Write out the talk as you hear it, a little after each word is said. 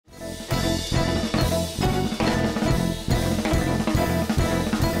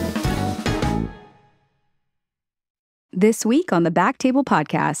This week on the BackTable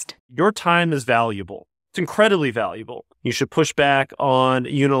podcast. Your time is valuable. It's incredibly valuable. You should push back on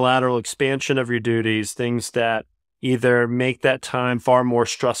unilateral expansion of your duties, things that either make that time far more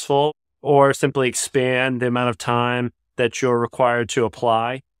stressful or simply expand the amount of time that you're required to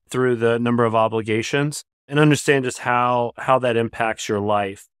apply through the number of obligations, and understand just how that impacts your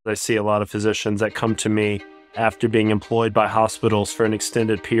life. I see a lot of physicians that come to me after being employed by hospitals for an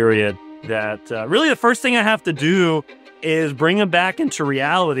extended period that really the first thing I have to do is bring them back into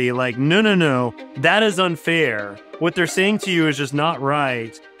reality. Like, no, that is unfair. What they're saying to you is just not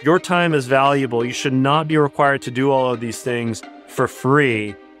right. Your time is valuable. You should not be required to do all of these things for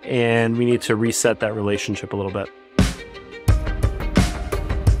free. And we need to reset that relationship a little bit.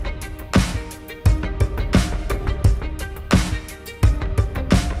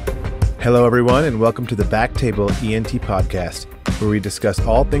 Hello, everyone, and welcome to the BackTable ENT podcast, where we discuss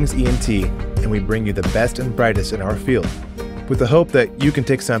all things ENT and we bring you the best and brightest in our field, with the hope that you can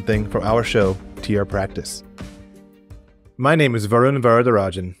take something from our show to your practice. My name is Varun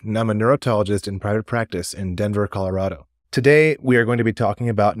Varadarajan, and I'm a neurologist in private practice in Denver, Colorado. Today, we are going to be talking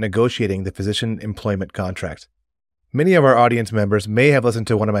about negotiating the physician employment contract. Many of our audience members may have listened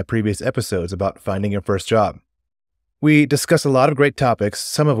to one of my previous episodes about finding your first job. We discuss a lot of great topics,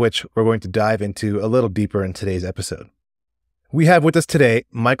 some of which we're going to dive into a little deeper in today's episode. We have with us today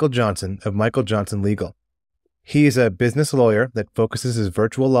Michael Johnson of Michael Johnson Legal. He is a business lawyer that focuses his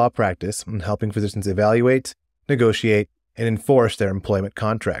virtual law practice on helping physicians evaluate, negotiate, and enforce their employment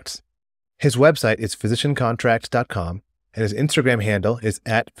contracts. His website is physiciancontracts.com, and his Instagram handle is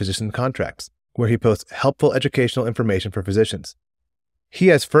 @physiciancontracts, where he posts helpful educational information for physicians. He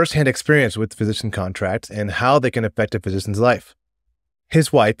has firsthand experience with physician contracts and how they can affect a physician's life.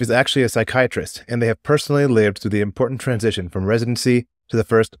 His wife is actually a psychiatrist, and they have personally lived through the important transition from residency to the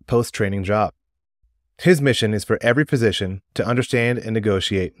first post-training job. His mission is for every physician to understand and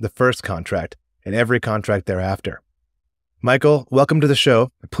negotiate the first contract and every contract thereafter. Michael, welcome to the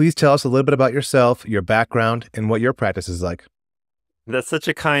show. Please tell us a little bit about yourself, your background, and what your practice is like. That's such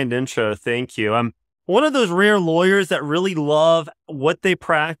a kind intro. Thank you. I'm one of those rare lawyers that really love what they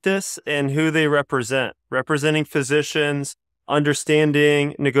practice and who they represent. Representing physicians,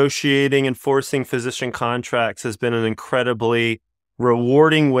 understanding, negotiating, enforcing physician contracts has been an incredibly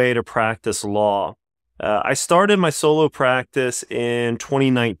rewarding way to practice law. I started my solo practice in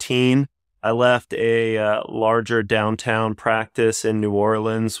 2019. I left a larger downtown practice in New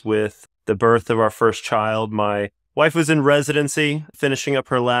Orleans with the birth of our first child. My wife was in residency, finishing up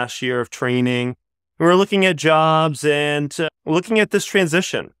her last year of training. We were looking at jobs and looking at this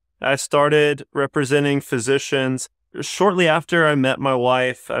transition. I started representing physicians shortly after I met my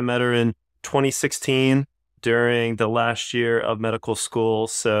wife. I met her in 2016 during the last year of medical school.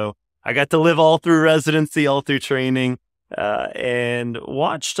 So I got to live all through residency, all through training, and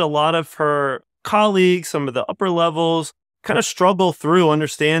watched a lot of her colleagues, some of the upper levels, kind of struggle through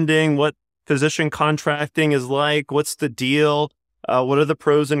understanding what physician contracting is like, what's the deal, what are the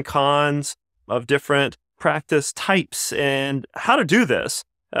pros and cons of different practice types and how to do this.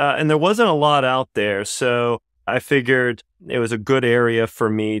 And there wasn't a lot out there. So I figured it was a good area for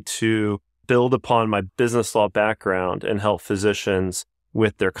me to build upon my business law background and help physicians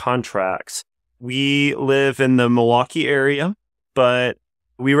with their contracts. We live in the Milwaukee area, but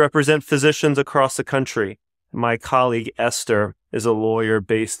we represent physicians across the country. My colleague Esther is a lawyer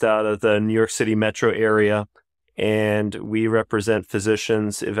based out of the New York City metro area, and we represent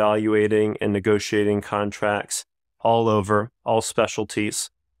physicians evaluating and negotiating contracts all over, all specialties.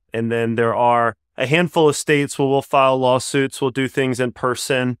 And then there are a handful of states where we'll file lawsuits. We'll do things in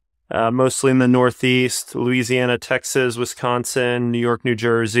person, mostly in the Northeast, Louisiana, Texas, Wisconsin, New York, New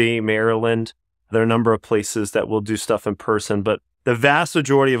Jersey, Maryland. There are a number of places that we'll do stuff in person, but the vast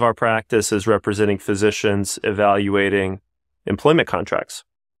majority of our practice is representing physicians evaluating employment contracts.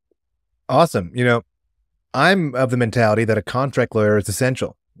 Awesome. I'm of the mentality that a contract lawyer is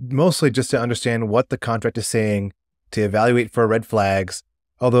essential, mostly just to understand what the contract is saying, to evaluate for red flags,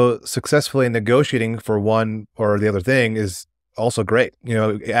 although successfully negotiating for one or the other thing is also great.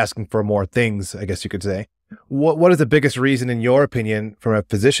 Asking for more things, I guess you could say. What is the biggest reason, in your opinion, from a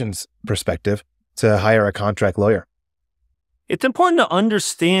physician's perspective, to hire a contract lawyer? It's important to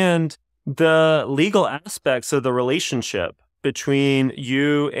understand the legal aspects of the relationship between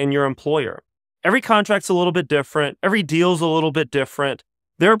you and your employer. Every contract's a little bit different. Every deal's a little bit different.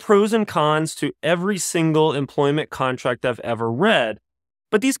 There are pros and cons to every single employment contract I've ever read.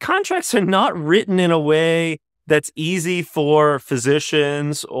 But these contracts are not written in a way that's easy for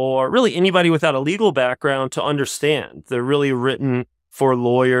physicians or really anybody without a legal background to understand. They're really written for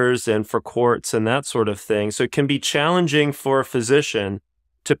lawyers and for courts and that sort of thing. So it can be challenging for a physician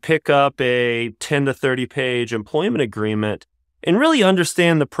to pick up a 10 to 30 page employment agreement and really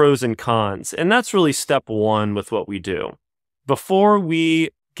understand the pros and cons. And that's really step one with what we do. Before we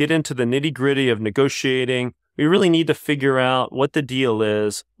get into the nitty-gritty of negotiating, we really need to figure out what the deal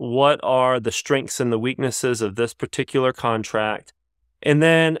is, what are the strengths and the weaknesses of this particular contract, and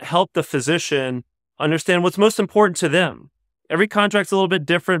then help the physician understand what's most important to them. Every contract's a little bit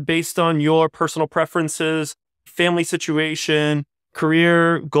different based on your personal preferences, family situation,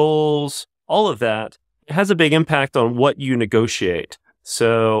 career goals, all of that. It has a big impact on what you negotiate.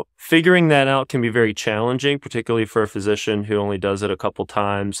 So figuring that out can be very challenging, particularly for a physician who only does it a couple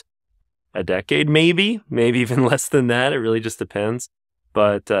times a decade, maybe even less than that. It really just depends.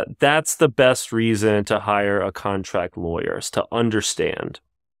 But that's the best reason to hire a contract lawyer, is to understand.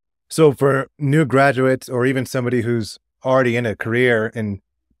 So for new graduates or even somebody who's already in a career and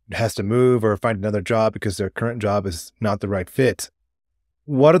has to move or find another job because their current job is not the right fit,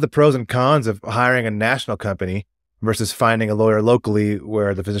 what are the pros and cons of hiring a national company versus finding a lawyer locally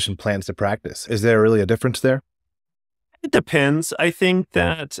where the physician plans to practice? Is there really a difference there? It depends. I think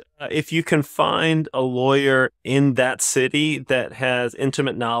that if you can find a lawyer in that city that has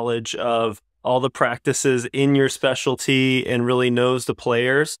intimate knowledge of all the practices in your specialty and really knows the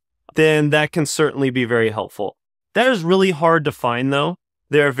players, then that can certainly be very helpful. That is really hard to find, though.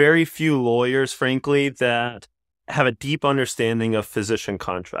 There are very few lawyers, frankly, that have a deep understanding of physician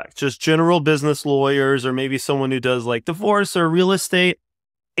contracts. Just general business lawyers, or maybe someone who does like divorce or real estate.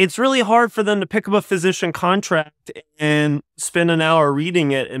 It's really hard for them to pick up a physician contract and spend an hour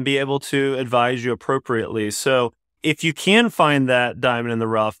reading it and be able to advise you appropriately. So if you can find that diamond in the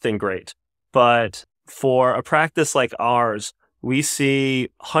rough, then great. But for a practice like ours, we see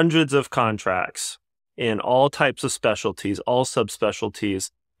hundreds of contracts in all types of specialties, all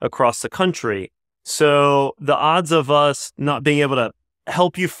subspecialties across the country. So the odds of us not being able to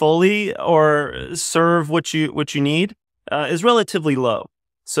help you fully or serve what you need is relatively low.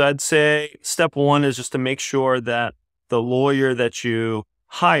 So I'd say step one is just to make sure that the lawyer that you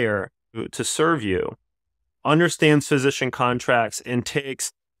hire to serve you understands physician contracts and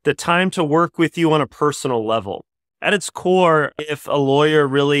takes the time to work with you on a personal level. At its core, if a lawyer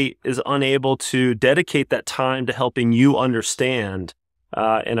really is unable to dedicate that time to helping you understand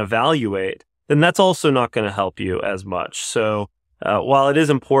and evaluate, then that's also not going to help you as much. So while it is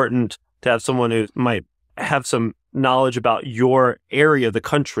important to have someone who might have some knowledge about your area, the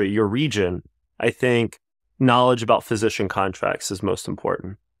country, your region, I think knowledge about physician contracts is most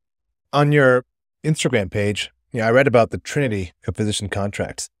important. On your Instagram page, I read about the trinity of physician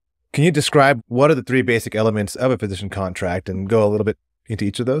contracts. Can you describe what are the three basic elements of a physician contract and go a little bit into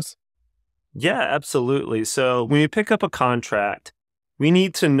each of those? Yeah, absolutely. So when you pick up a contract, we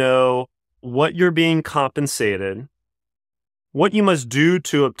need to know what you're being compensated, what you must do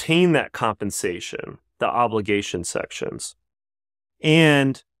to obtain that compensation, the obligation sections,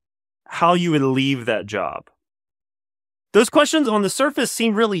 and how you would leave that job. Those questions on the surface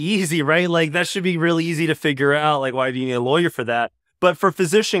seem really easy, right? Like that should be really easy to figure out. Like, why do you need a lawyer for that? But for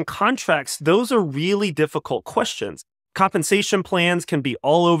physician contracts, those are really difficult questions. Compensation plans can be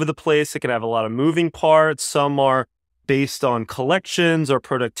all over the place. It can have a lot of moving parts. Some are based on collections or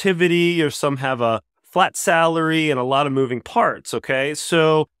productivity, or some have a flat salary and a lot of moving parts, okay?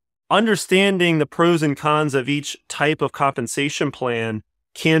 So understanding the pros and cons of each type of compensation plan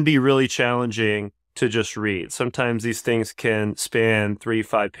can be really challenging to just read. Sometimes these things can span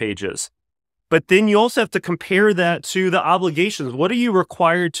 3-5 pages. But then you also have to compare that to the obligations. What are you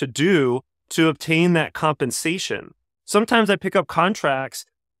required to do to obtain that compensation? Sometimes I pick up contracts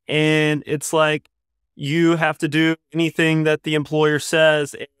and it's like, you have to do anything that the employer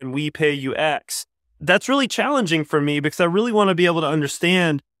says and we pay you X. That's really challenging for me because I really want to be able to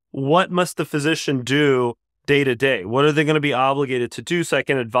understand what must the physician do day to day? What are they going to be obligated to do so I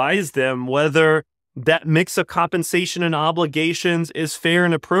can advise them whether that mix of compensation and obligations is fair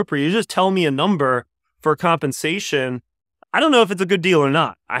and appropriate. You just tell me a number for compensation. I don't know if it's a good deal or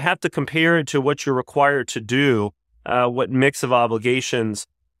not. I have to compare it to what you're required to do, what mix of obligations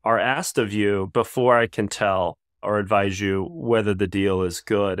are asked of you before I can tell or advise you whether the deal is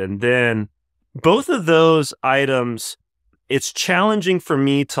good. And then both of those items, it's challenging for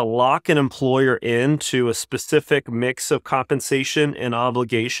me to lock an employer into a specific mix of compensation and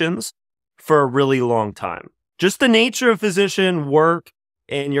obligations for a really long time. Just the nature of physician work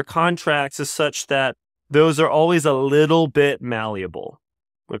and your contracts is such that those are always a little bit malleable.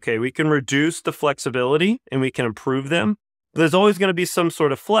 Okay, we can reduce the flexibility and we can improve them. There's always going to be some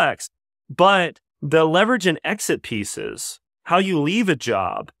sort of flex, but the leverage and exit pieces how you leave a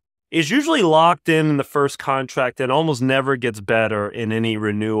job is usually locked in the first contract and almost never gets better in any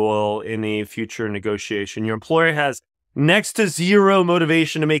renewal, any future negotiation. Your employer has next to zero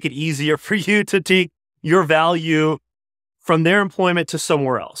motivation to make it easier for you to take your value from their employment to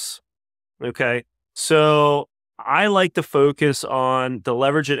somewhere else. Okay. So I like to focus on the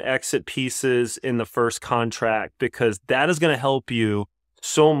leverage and exit pieces in the first contract because that is going to help you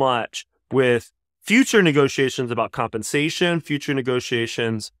so much with future negotiations about compensation, future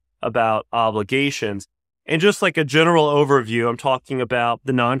negotiations about obligations. And just like a general overview, I'm talking about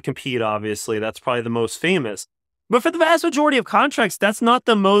the non-compete, obviously. That's probably the most famous. But for the vast majority of contracts, that's not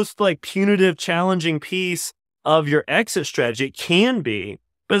the most like punitive, challenging piece of your exit strategy. It can be,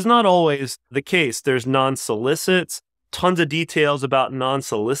 but it's not always the case. There's non-solicits, tons of details about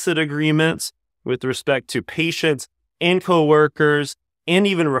non-solicit agreements with respect to patients and coworkers and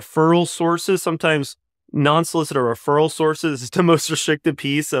even referral sources. Sometimes non-solicit or referral sources is the most restricted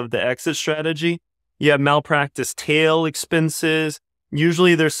piece of the exit strategy. You have malpractice tail expenses.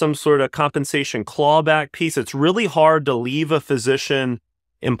 Usually there's some sort of compensation clawback piece. It's really hard to leave a physician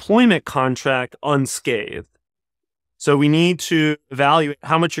employment contract unscathed. So we need to evaluate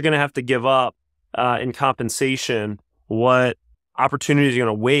how much you're going to have to give up in compensation, what opportunities you're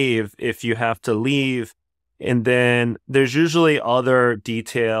going to waive if you have to leave. And then there's usually other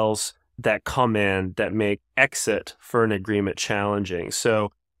details that come in that make exit for an agreement challenging.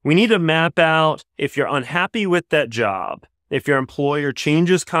 So we need to map out if you're unhappy with that job, if your employer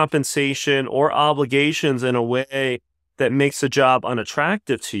changes compensation or obligations in a way that makes the job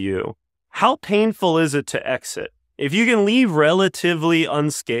unattractive to you, how painful is it to exit? If you can leave relatively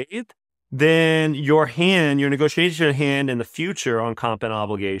unscathed, then your negotiation hand in the future on comp and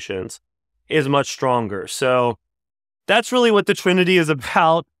obligations is much stronger. So that's really what the Trinity is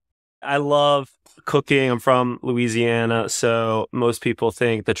about. I love cooking. I'm from Louisiana, so most people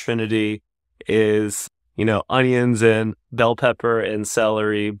think the Trinity is, onions and bell pepper and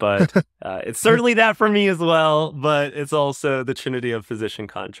celery, but it's certainly that for me as well, but it's also the Trinity of physician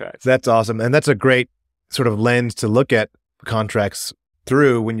contracts. That's awesome. And that's a great sort of lens to look at contracts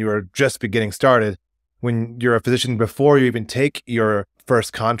through when you are just getting started. When you're a physician, before you even take your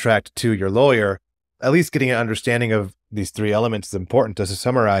first contract to your lawyer, at least getting an understanding of these three elements is important. To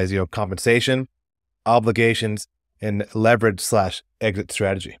summarize, compensation, obligations, and leverage/exit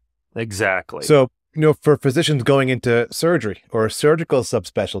strategy. Exactly. So, for physicians going into surgery or surgical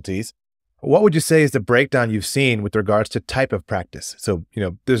subspecialties, what would you say is the breakdown you've seen with regards to type of practice? So,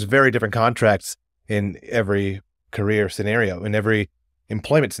 there's very different contracts in every career scenario, in every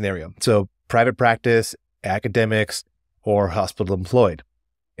employment scenario. So private practice, academics, or hospital employed.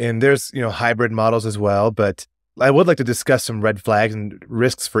 And there's, hybrid models as well, but I would like to discuss some red flags and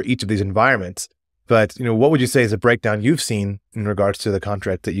risks for each of these environments. But, what would you say is a breakdown you've seen in regards to the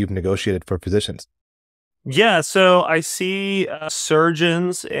contract that you've negotiated for physicians? Yeah, so I see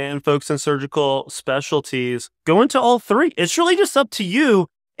surgeons and folks in surgical specialties go into all three. It's really just up to you.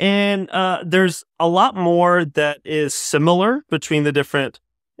 And there's a lot more that is similar between the different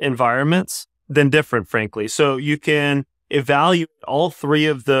environments than different, frankly. So you can evaluate all three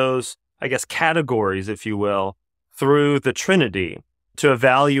of those, categories, if you will, through the Trinity to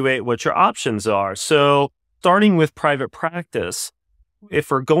evaluate what your options are. So starting with private practice, if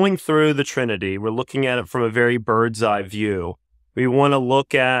we're going through the Trinity, we're looking at it from a very bird's eye view. We want to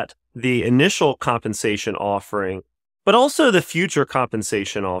look at the initial compensation offering, but also the future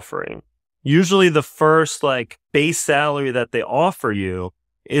compensation offering. Usually the first base salary that they offer you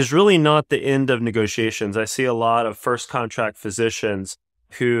is really not the end of negotiations. I see a lot of first contract physicians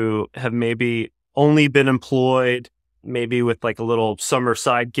who have maybe only been employed, maybe with a little summer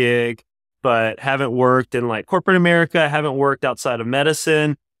side gig, but haven't worked in corporate America, haven't worked outside of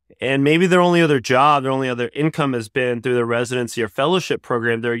medicine. And maybe their only other job, their only other income has been through their residency or fellowship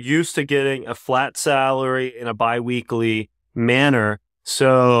program. They're used to getting a flat salary in a biweekly manner.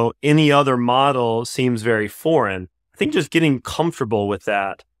 So any other model seems very foreign. I think just getting comfortable with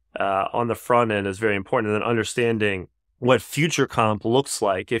that on the front end is very important, and then understanding what future comp looks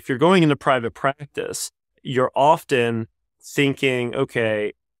like. If you're going into private practice, you're often thinking,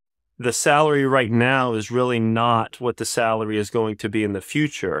 okay, the salary right now is really not what the salary is going to be in the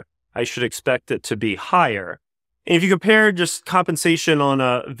future. I should expect it to be higher. And if you compare just compensation on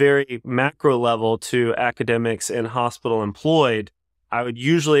a very macro level to academics and hospital employed, I would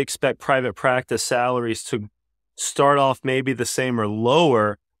usually expect private practice salaries to start off maybe the same or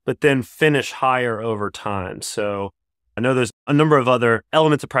lower, but then finish higher over time. So I know there's a number of other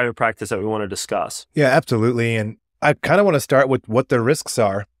elements of private practice that we want to discuss. Yeah, absolutely. And I kind of want to start with what the risks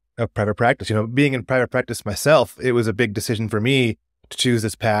are of private practice. Being in private practice myself, it was a big decision for me to choose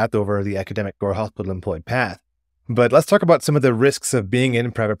this path over the academic or hospital employed path. But let's talk about some of the risks of being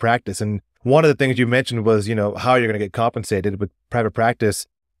in private practice. And one of the things you mentioned was, how you're going to get compensated. With private practice,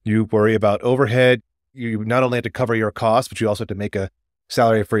 you worry about overhead. You not only have to cover your costs, but you also have to make a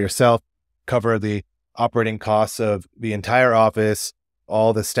salary for yourself, cover the operating costs of the entire office,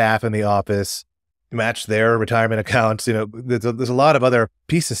 all the staff in the office, match their retirement accounts. There's a lot of other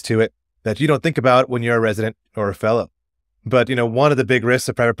pieces to it that you don't think about when you're a resident or a fellow. But, one of the big risks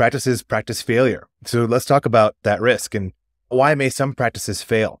of private practice is practice failure. So let's talk about that risk and why may some practices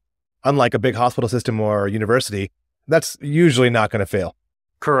fail? Unlike a big hospital system or university, that's usually not going to fail.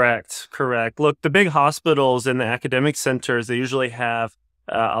 Correct. Look, the big hospitals and the academic centers, they usually have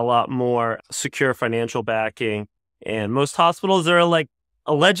a lot more secure financial backing. And most hospitals are like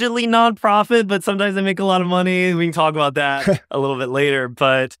allegedly nonprofit, but sometimes they make a lot of money. We can talk about that a little bit later.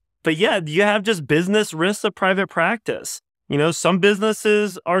 But yeah, you have just business risks of private practice. Some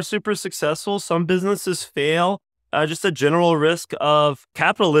businesses are super successful. Some businesses fail. Just a general risk of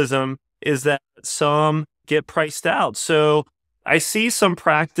capitalism is that some get priced out. So I see some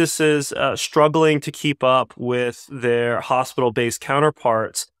practices struggling to keep up with their hospital-based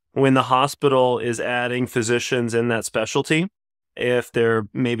counterparts when the hospital is adding physicians in that specialty. If they're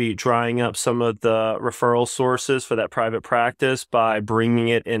maybe drying up some of the referral sources for that private practice by bringing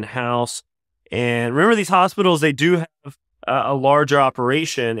it in-house. And remember, these hospitals, they do have a larger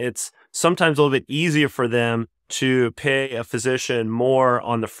operation. It's sometimes a little bit easier for them to pay a physician more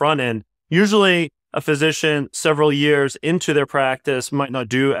on the front end. Usually, a physician several years into their practice might not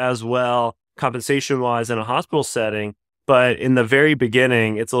do as well compensation-wise in a hospital setting. But in the very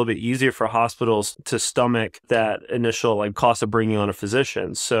beginning, it's a little bit easier for hospitals to stomach that initial cost of bringing on a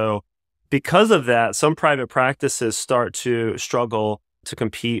physician. So because of that, some private practices start to struggle to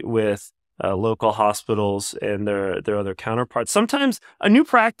compete with local hospitals and their other counterparts. Sometimes a new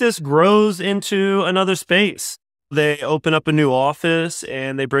practice grows into another space. They open up a new office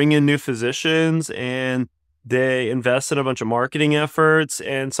and they bring in new physicians and they invest in a bunch of marketing efforts.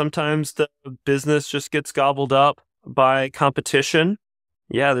 And sometimes the business just gets gobbled up by competition.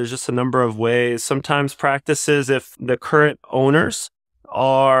 Yeah, there's just a number of ways. Sometimes practices, if the current owners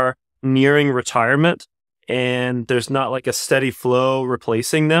are nearing retirement and there's not a steady flow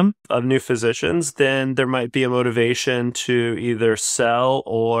replacing them of new physicians, then there might be a motivation to either sell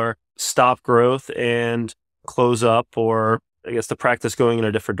or stop growth and close up, or I guess the practice going in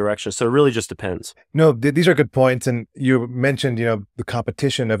a different direction. So it really just depends. No, these are good points. And you mentioned, the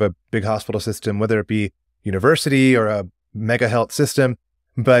competition of a big hospital system, whether it be university or a mega health system.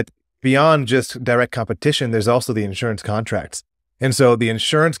 But beyond just direct competition, there's also the insurance contracts. And so the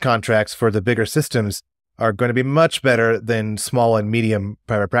insurance contracts for the bigger systems are going to be much better than small and medium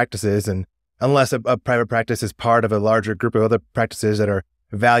private practices. And unless a private practice is part of a larger group of other practices that are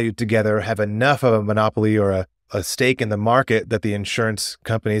valued together, have enough of a monopoly or a stake in the market that the insurance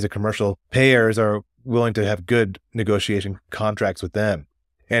companies or commercial payers are willing to have good negotiation contracts with them.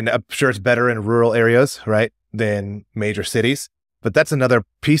 And I'm sure it's better in rural areas, right, than major cities. But that's another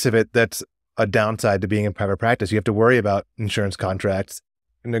piece of it that's a downside to being in private practice. You have to worry about insurance contracts,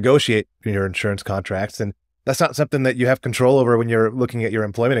 negotiate your insurance contracts. And that's not something that you have control over when you're looking at your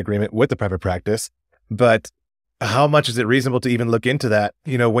employment agreement with the private practice. But how much is it reasonable to even look into that,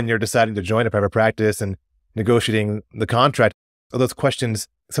 when you're deciding to join a private practice and negotiating the contract? Are those questions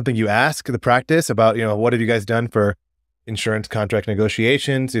something you ask the practice about, what have you guys done for insurance contract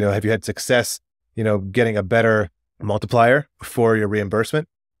negotiations? Have you had success, getting a better multiplier for your reimbursement?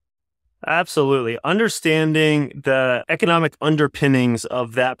 Absolutely. Understanding the economic underpinnings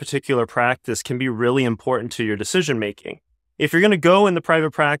of that particular practice can be really important to your decision making. If you're going to go in the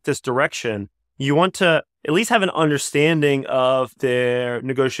private practice direction, you want to at least have an understanding of their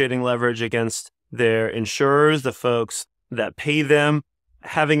negotiating leverage against their insurers, the folks that pay them,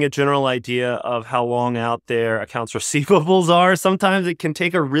 having a general idea of how long out their accounts receivables are. Sometimes it can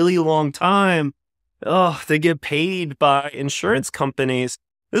take a really long time to get paid by insurance companies.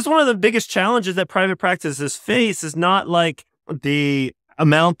 This is one of the biggest challenges that private practices face, is not the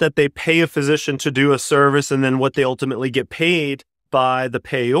amount that they pay a physician to do a service and then what they ultimately get paid by the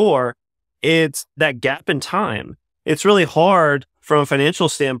payor. It's that gap in time. It's really hard from a financial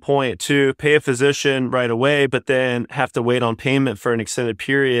standpoint to pay a physician right away, but then have to wait on payment for an extended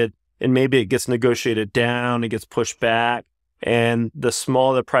period. And maybe it gets negotiated down, it gets pushed back. And the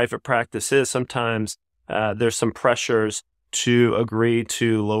smaller the private practice is, sometimes there's some pressures to agree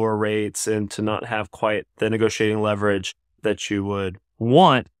to lower rates and to not have quite the negotiating leverage that you would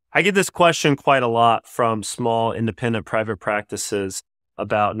want. I get this question quite a lot from small independent private practices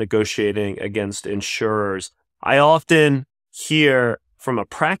about negotiating against insurers. I often hear from a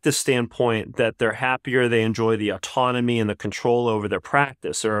practice standpoint that they're happier, they enjoy the autonomy and the control over their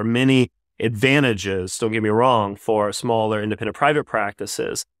practice. There are many advantages, don't get me wrong, for smaller independent private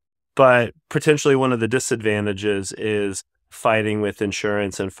practices, but potentially one of the disadvantages is fighting with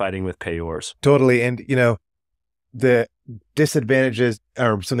insurance and fighting with payors. Totally. And, the disadvantages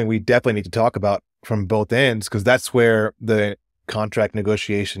are something we definitely need to talk about from both ends, because that's where the contract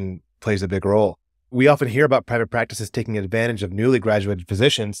negotiation plays a big role. We often hear about private practices taking advantage of newly graduated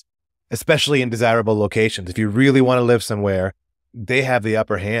physicians, especially in desirable locations. If you really want to live somewhere, they have the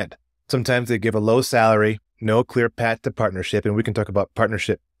upper hand. Sometimes they give a low salary, no clear path to partnership, and we can talk about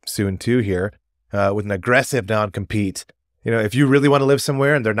partnership soon too here, with an aggressive non-compete. If you really want to live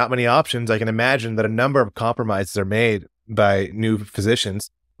somewhere and there are not many options, I can imagine that a number of compromises are made by new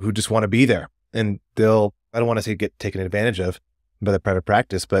physicians who just want to be there. And I don't want to say get taken advantage of by the private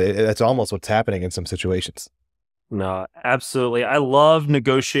practice, but that's almost what's happening in some situations. No, absolutely. I love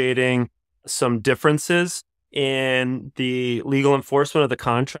negotiating some differences in the legal enforcement of the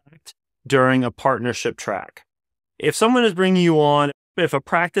contract during a partnership track. If someone is bringing you on, if a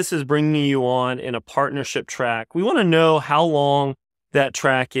practice is bringing you on in a partnership track, we want to know how long that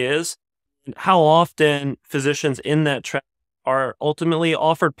track is, and how often physicians in that track are ultimately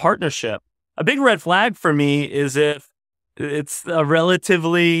offered partnership. A big red flag for me is if it's a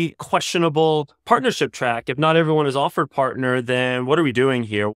relatively questionable partnership track. If not everyone is offered partner, then what are we doing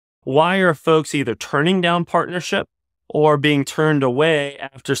here? Why are folks either turning down partnership or being turned away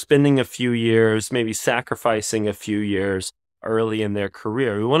after spending a few years, maybe sacrificing a few years early in their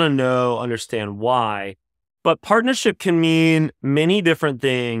career? We want to understand why. But partnership can mean many different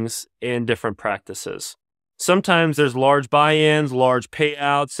things in different practices. Sometimes there's large buy-ins, large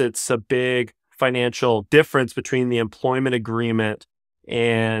payouts. It's a big financial difference between the employment agreement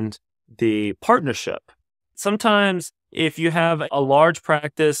and the partnership. Sometimes if you have a large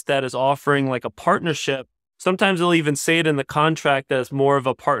practice that is offering like a partnership, sometimes they'll even say it in the contract that it's more of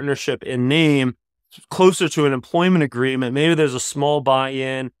a partnership in name, closer to an employment agreement. Maybe there's a small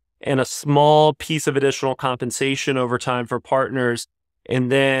buy-in and a small piece of additional compensation over time for partners.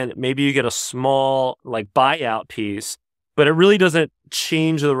 And then maybe you get a small buyout piece, but it really doesn't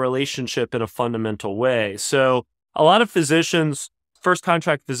change the relationship in a fundamental way. So a lot of physicians, first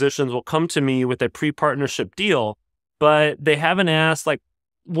contract physicians, will come to me with a pre-partnership deal, but they haven't asked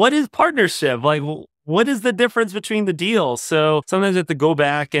what is partnership? What is the difference between the deals? So sometimes you have to go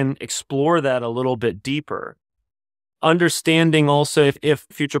back and explore that a little bit deeper. Understanding also if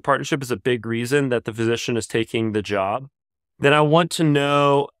future partnership is a big reason that the physician is taking the job, then I want to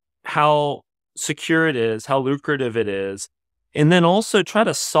know how secure it is, how lucrative it is, and then also try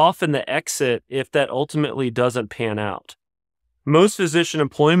to soften the exit if that ultimately doesn't pan out. Most physician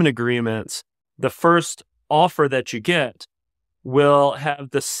employment agreements, the first offer that you get will have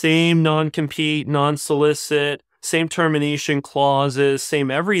the same non-compete, non-solicit, same termination clauses,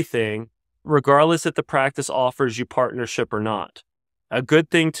 same everything, regardless if the practice offers you partnership or not. A good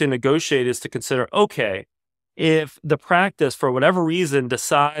thing to negotiate is to consider, okay, if the practice, for whatever reason,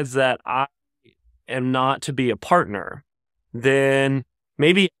 decides that I am not to be a partner, then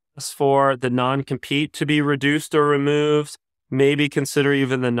maybe ask for the non-compete to be reduced or removed, maybe consider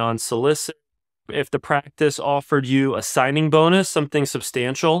even the non-solicit. If the practice offered you a signing bonus, something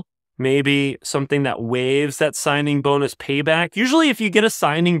substantial, maybe something that waives that signing bonus payback. Usually if you get a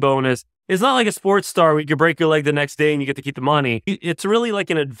signing bonus, it's not like a sports star where you can break your leg the next day and you get to keep the money. It's really like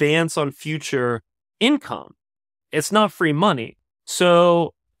an advance on future income. It's not free money.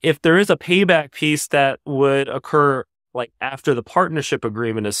 So if there is a payback piece that would occur after the partnership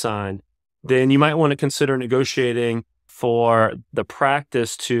agreement is signed, then you might want to consider negotiating for the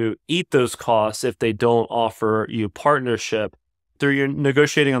practice to eat those costs if they don't offer you partnership. Through your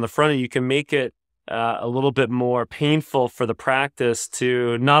negotiating on the front end, you can make it a little bit more painful for the practice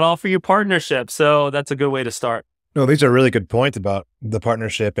to not offer you partnership. So that's a good way to start. No, these are really good points about the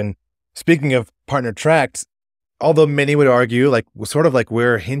partnership. And speaking of partner tracks, although many would argue, sort of like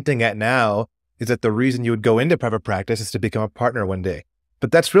we're hinting at now, is that the reason you would go into private practice is to become a partner one day.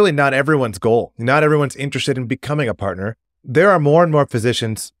 But that's really not everyone's goal. Not everyone's interested in becoming a partner. There are more and more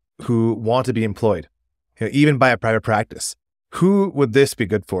physicians who want to be employed, even by a private practice. Who would this be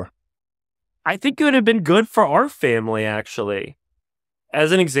good for? I think it would have been good for our family, actually.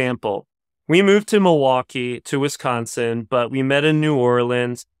 As an example, we moved to Milwaukee, to Wisconsin, but we met in New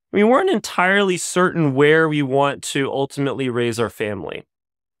Orleans. We weren't entirely certain where we want to ultimately raise our family.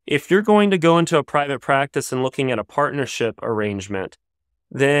 If you're going to go into a private practice and looking at a partnership arrangement,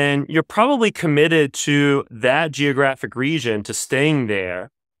 then you're probably committed to that geographic region, to staying there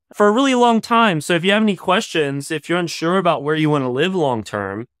for a really long time. So if you have any questions, if you're unsure about where you want to live long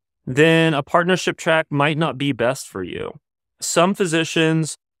term, then a partnership track might not be best for you. Some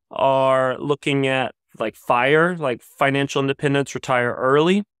physicians are looking at like financial independence, retire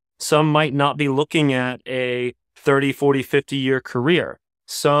early. Some might not be looking at a 30, 40, 50-year career.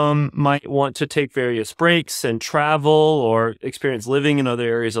 Some might want to take various breaks and travel or experience living in other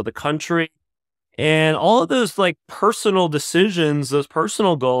areas of the country. And all of those like personal decisions, those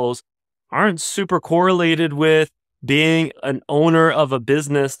personal goals aren't super correlated with being an owner of a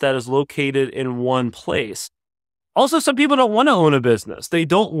business that is located in one place. Also, some people don't want to own a business. They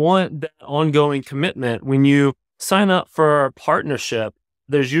don't want that ongoing commitment. When you sign up for a partnership,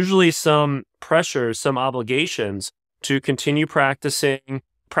 there's usually some pressures, some obligations to continue practicing,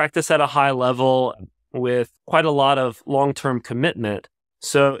 practice at a high level with quite a lot of long-term commitment.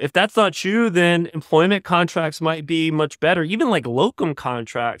 So if that's not you, then employment contracts might be much better. Even like locum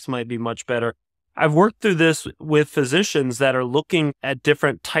contracts might be much better. I've worked through this with physicians that are looking at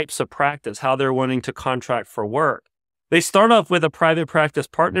different types of practice, how they're wanting to contract for work. They start off with a private practice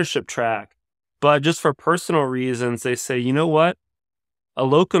partnership track, but just for personal reasons, they say, you know what? A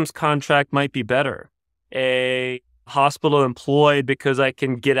locums contract might be better. A hospital employed because I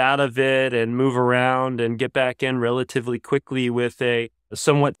can get out of it and move around and get back in relatively quickly with a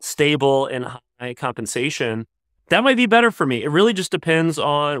somewhat stable and high compensation. That might be better for me. It really just depends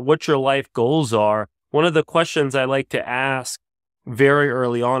on what your life goals are. One of the questions I like to ask very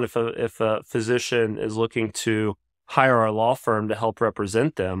early on if a physician is looking to hire our law firm to help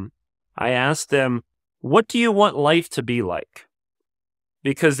represent them, I ask them, what do you want life to be like?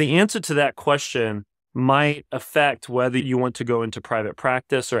 Because the answer to that question might affect whether you want to go into private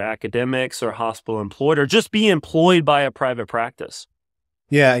practice or academics or hospital employed or just be employed by a private practice.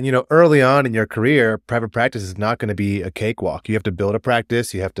 Yeah. And, early on in your career, private practice is not going to be a cakewalk. You have to build a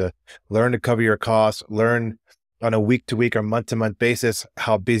practice. You have to learn to cover your costs, learn on a week-to-week or month-to-month basis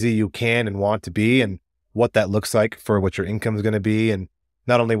how busy you can and want to be and what that looks like for what your income is going to be. And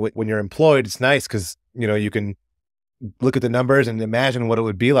not only when you're employed, it's nice because, you can look at the numbers and imagine what it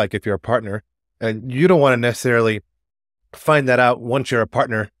would be like if you're a partner. And you don't want to necessarily find that out once you're a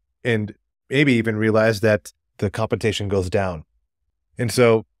partner and maybe even realize that the compensation goes down. And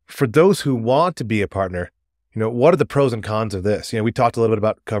so for those who want to be a partner, what are the pros and cons of this? We talked a little bit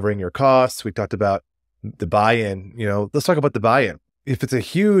about covering your costs. We talked about the buy-in. Let's talk about the buy-in. If it's a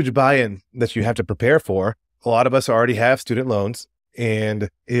huge buy-in that you have to prepare for, a lot of us already have student loans. And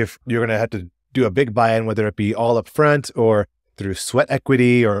if you're going to have to do a big buy-in, whether it be all up front or through sweat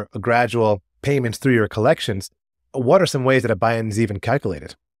equity or a gradual payments through your collections, what are some ways that a buy-in is even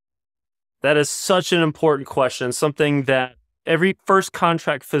calculated? That is such an important question, something that every first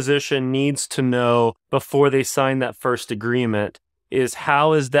contract physician needs to know before they sign that first agreement is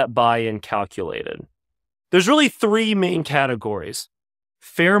how is that buy-in calculated? There's really three main categories: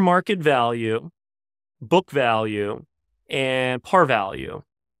 fair market value, book value, and par value.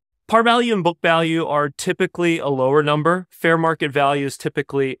 Par value and book value are typically a lower number. Fair market value is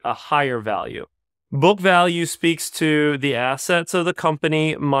typically a higher value. Book value speaks to the assets of the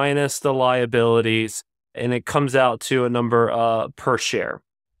company minus the liabilities, and it comes out to a number per share,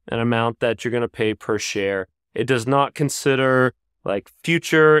 an amount that you're going to pay per share. It does not consider like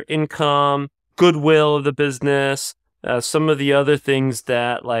future income, goodwill of the business, some of the other things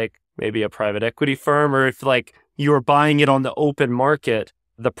that like maybe a private equity firm, or if like you were buying it on the open market,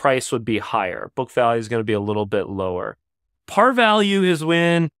 the price would be higher. Book value is going to be a little bit lower. Par value is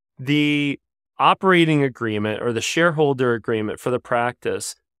when the operating agreement or the shareholder agreement for the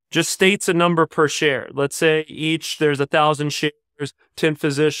practice just states a number per share. Let's say there's 1,000 shares, 10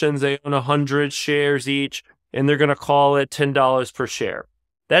 physicians, they own 100 shares each, and they're going to call it $10 per share.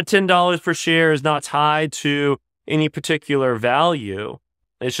 That $10 per share is not tied to any particular value.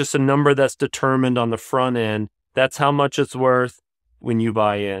 It's just a number that's determined on the front end. That's how much it's worth when you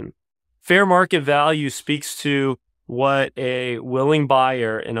buy in. Fair market value speaks to what a willing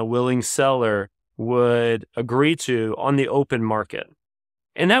buyer and a willing seller would agree to on the open market.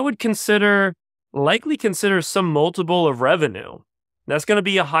 And that would likely consider some multiple of revenue. That's going to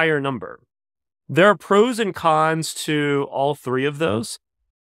be a higher number. There are pros and cons to all three of those.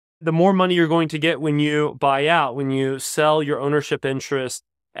 The more money you're going to get when you buy out, when you sell your ownership interest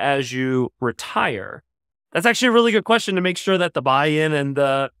as you retire. That's actually a really good question to make sure that the buy-in and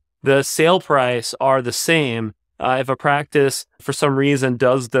the sale price are the same. If a practice, for some reason,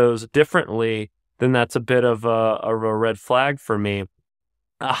 does those differently, then that's a bit of a red flag for me.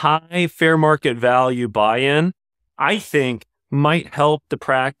 A high fair market value buy-in, I think, might help the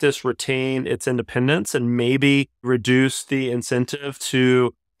practice retain its independence and maybe reduce the incentive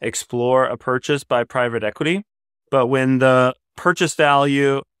to explore a purchase by private equity. But when the purchase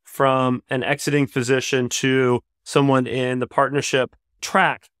value from an exiting physician to someone in the partnership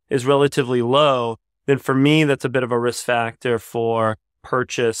track is relatively low, then for me, that's a bit of a risk factor for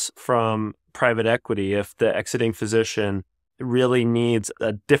purchase from private equity. If the exiting physician really needs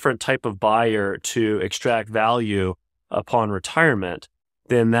a different type of buyer to extract value upon retirement,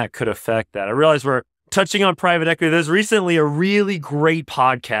 then that could affect that. I realize we're touching on private equity. There's recently a really great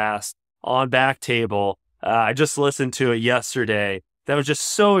podcast on BackTable. I just listened to it yesterday. That was just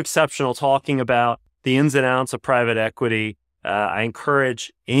so exceptional, talking about the ins and outs of private equity. I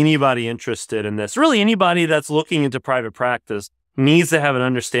encourage anybody interested in this, really anybody that's looking into private practice, needs to have an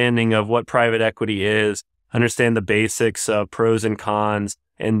understanding of what private equity is, understand the basics of pros and cons,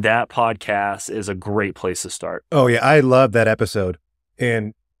 and that podcast is a great place to start. Oh yeah, I love that episode.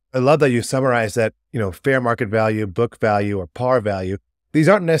 And I love that you summarize that, fair market value, book value, or par value. These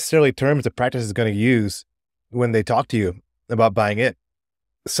aren't necessarily terms the practice is going to use when they talk to you about buying it.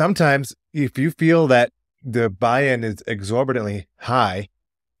 Sometimes if you feel that the buy-in is exorbitantly high,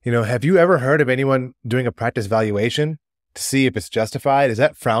 have you ever heard of anyone doing a practice valuation to see if it's justified? Is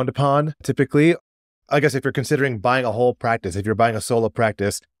that frowned upon typically? I guess if you're considering buying a whole practice, if you're buying a solo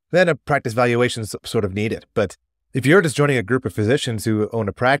practice, then a practice valuation is sort of needed. But if you're just joining a group of physicians who own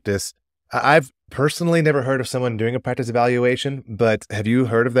a practice, I've personally never heard of someone doing a practice evaluation, but have you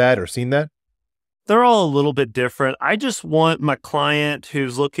heard of that or seen that? They're all a little bit different. I just want my client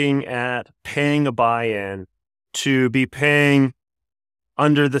who's looking at paying a buy-in to be paying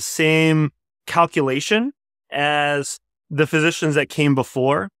under the same calculation as the physicians that came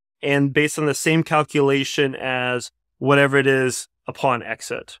before and based on the same calculation as whatever it is upon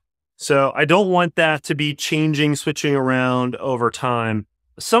exit. So I don't want that to be changing, switching around over time.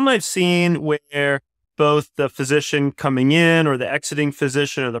 Some I've seen where both the physician coming in or the exiting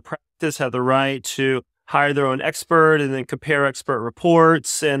physician or the practice have the right to hire their own expert and then compare expert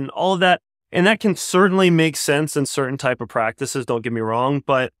reports and all of that. And that can certainly make sense in certain type of practices, don't get me wrong,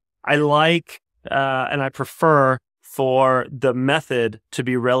 but I like and I prefer for the method to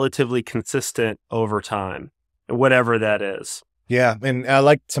be relatively consistent over time, whatever that is. Yeah, and I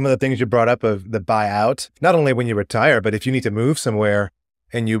like some of the things you brought up of the buyout, not only when you retire, but if you need to move somewhere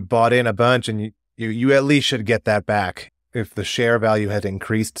and you bought in a bunch and you at least should get that back. If the share value had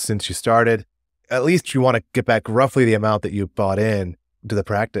increased since you started, at least you want to get back roughly the amount that you bought in to the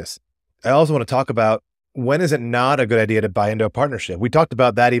practice. I also want to talk about when is it not a good idea to buy into a partnership? We talked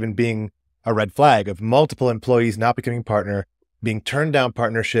about that even being a red flag of multiple employees not becoming partner, being turned down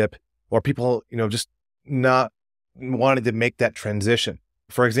partnership, or people, just not wanting to make that transition.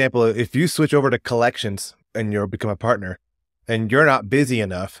 For example, if you switch over to collections and you become a partner and you're not busy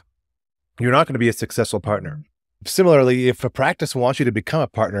enough, you're not going to be a successful partner. Similarly, if a practice wants you to become a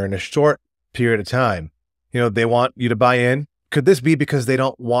partner in a short period of time, they want you to buy in. Could this be because they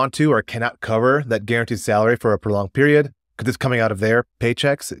don't want to or cannot cover that guaranteed salary for a prolonged period? Could this coming out of their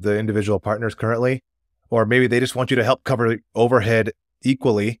paychecks, the individual partners currently? Or maybe they just want you to help cover overhead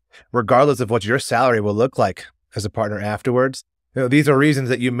equally, regardless of what your salary will look like as a partner afterwards. These are reasons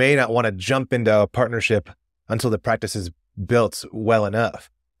that you may not want to jump into a partnership until the practice is built well enough.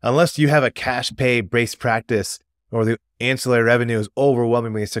 Unless you have a cash pay based practice or the ancillary revenue is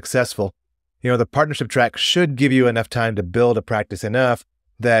overwhelmingly successful, the partnership track should give you enough time to build a practice enough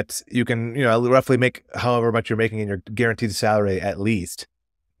that you can, roughly make however much you're making in your guaranteed salary at least.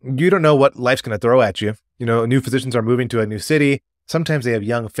 You don't know what life's going to throw at you. New physicians are moving to a new city. Sometimes they have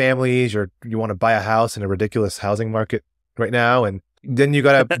young families, or you want to buy a house in a ridiculous housing market right now. And then you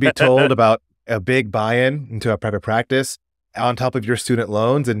got to be told about a big buy-in into a private practice on top of your student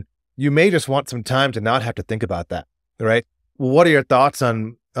loans. And you may just want some time to not have to think about that, right? What are your thoughts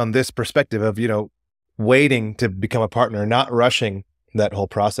on this perspective of, waiting to become a partner, not rushing that whole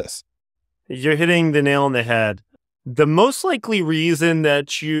process? You're hitting the nail on the head. The most likely reason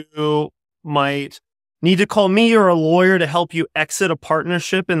that you might need to call me or a lawyer to help you exit a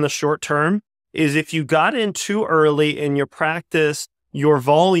partnership in the short term is if you got in too early in your practice, your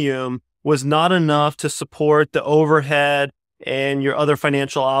volume was not enough to support the overhead and your other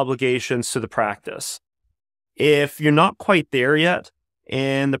financial obligations to the practice. If you're not quite there yet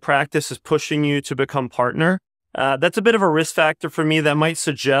and the practice is pushing you to become partner, that's a bit of a risk factor for me that might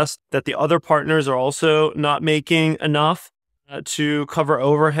suggest that the other partners are also not making enough to cover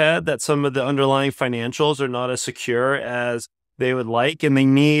overhead, that some of the underlying financials are not as secure as they would like, and they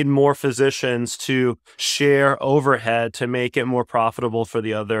need more physicians to share overhead to make it more profitable for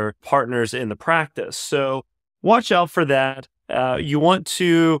the other partners in the practice. So watch out for that. you want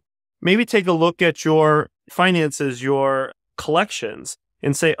to maybe take a look at your finances, your collections,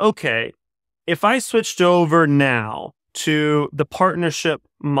 and say, okay, if I switched over now to the partnership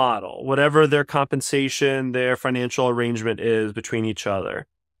model, whatever their compensation, their financial arrangement is between each other,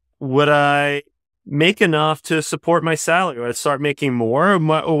 would I make enough to support my salary? Would I start making more,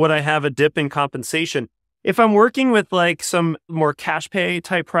 or would I have a dip in compensation? If I'm working with like some more cash pay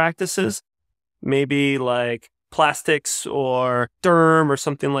type practices, maybe like plastics or derm or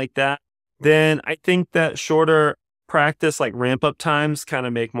something like that, then I think that shorter practice, like ramp up times, kind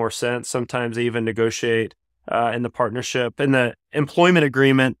of make more sense. Sometimes they even negotiate in the partnership, in the employment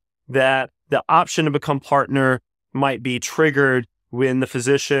agreement, that the option to become partner might be triggered when the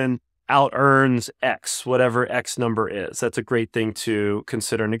physician out earns X, whatever X number is. That's a great thing to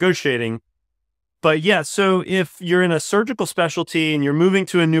consider negotiating. But yeah, so if you're in a surgical specialty and you're moving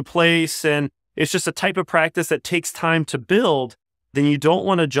to a new place and it's just a type of practice that takes time to build, then you don't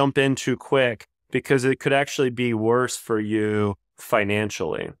want to jump in too quick because it could actually be worse for you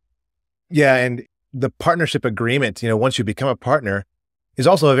financially. Yeah, and the partnership agreement, once you become a partner, is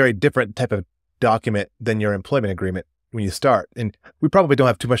also a very different type of document than your employment agreement when you start. And we probably don't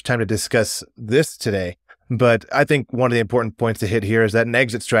have too much time to discuss this today, but I think one of the important points to hit here is that an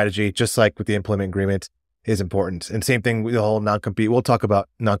exit strategy, just like with the employment agreement, is important. And same thing with the whole non-compete. We'll talk about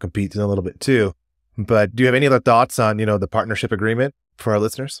non-compete in a little bit too. But do you have any other thoughts on, the partnership agreement for our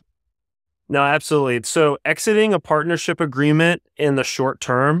listeners? No, absolutely. So exiting a partnership agreement in the short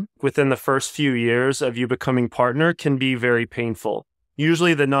term, within the first few years of you becoming partner, can be very painful.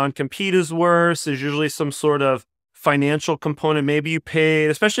 Usually the non-compete is worse. There's usually some sort of financial component. Maybe you paid,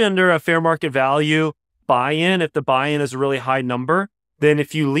 especially under a fair market value buy-in, if the buy-in is a really high number, then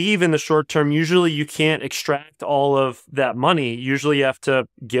if you leave in the short term, usually you can't extract all of that money. Usually you have to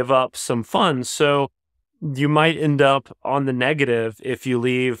give up some funds. So you might end up on the negative if you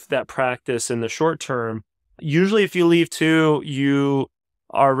leave that practice in the short term. Usually if you leave too, you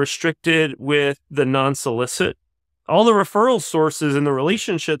are restricted with the non-solicit. All the referral sources and the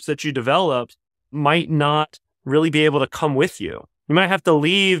relationships that you developed might not really be able to come with you. You might have to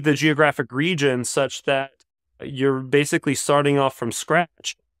leave the geographic region such that you're basically starting off from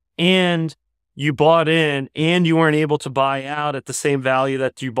scratch, and you bought in and you weren't able to buy out at the same value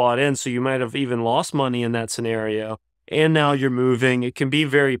that you bought in. So you might have even lost money in that scenario. And now you're moving. It can be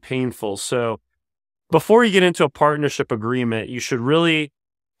very painful. So before you get into a partnership agreement, you should really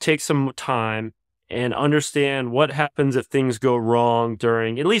take some time and understand what happens if things go wrong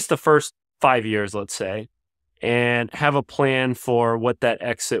during at least the first 5 years, let's say, and have a plan for what that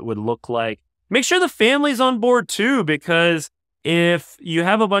exit would look like. Make sure the family's on board too, because if you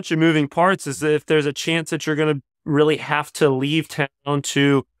have a bunch of moving parts, is if there's a chance that you're going to really have to leave town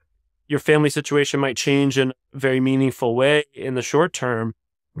to your family situation might change in a very meaningful way in the short term,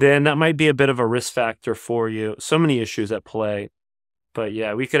 then that might be a bit of a risk factor for you. So many issues at play. But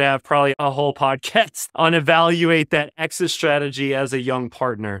yeah, we could have probably a whole podcast on evaluate that exit strategy as a young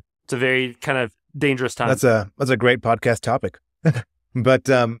partner. It's a very kind of dangerous time. That's a great podcast topic. But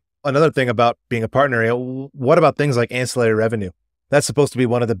another thing about being a partner, what about things like ancillary revenue? That's supposed to be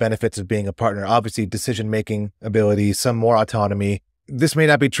one of the benefits of being a partner. Obviously, decision-making ability, some more autonomy. This may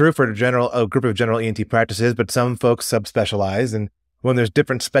not be true for a group of general ENT practices, but some folks subspecialize. And when there's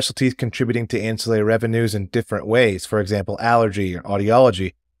different specialties contributing to ancillary revenues in different ways, for example, allergy or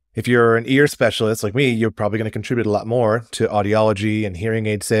audiology. If you're an ear specialist like me, you're probably going to contribute a lot more to audiology and hearing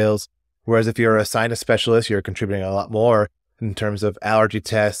aid sales. Whereas if you're a sinus specialist, you're contributing a lot more in terms of allergy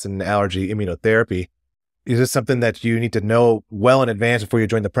tests and allergy immunotherapy. Is this something that you need to know well in advance before you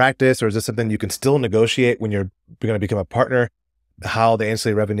join the practice, or is this something you can still negotiate when you're going to become a partner? How the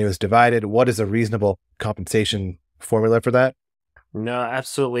ancillary revenue is divided? What is a reasonable compensation formula for that? No,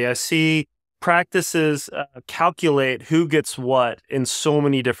 absolutely. I see practices calculate who gets what in so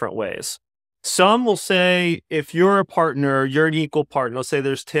many different ways. Some will say, if you're a partner, you're an equal partner. Let's say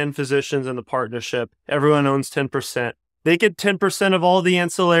there's 10 physicians in the partnership. Everyone owns 10%. They get 10% of all the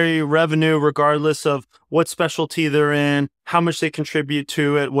ancillary revenue, regardless of what specialty they're in, how much they contribute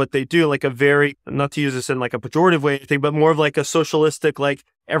to it, what they do. Like a very, not to use this in like a pejorative way, but more of like a socialistic, like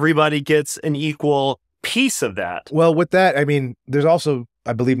everybody gets an equal piece of that. Well, with that, I mean, there's also,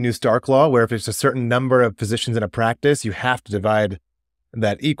 I believe, New Stark law, where if there's a certain number of physicians in a practice, you have to divide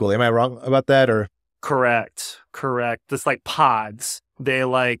that equally. Am I wrong about that? Or Correct. It's like pods. They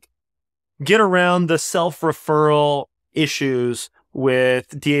like get around the self-referral issues with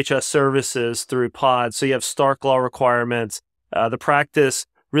DHS services through pods. So you have Stark law requirements. The practice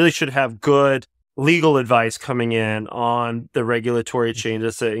really should have good legal advice coming in on the regulatory change.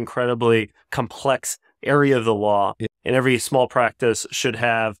 It's an incredibly complex area of the law. and every small practice should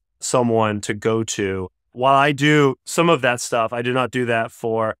have someone to go to. While I do some of that stuff, I do not do that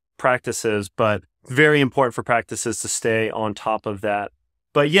for practices, but very important for practices to stay on top of that.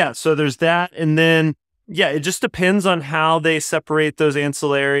 But yeah, so there's that. And then, yeah, it just depends on how they separate those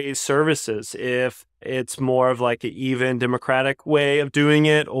ancillary services. If it's more of like an even democratic way of doing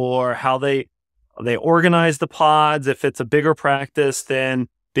it, or how they organize the pods. If it's a bigger practice, then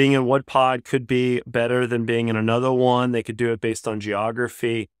being in one pod could be better than being in another one. They could do it based on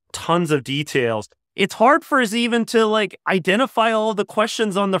geography, tons of details. It's hard for us even to like identify all of the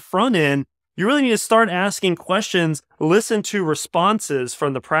questions on the front end. You really need to start asking questions, listen to responses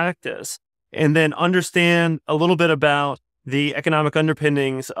from the practice, and then understand a little bit about the economic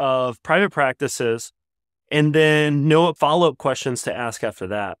underpinnings of private practices, and then know what follow-up questions to ask after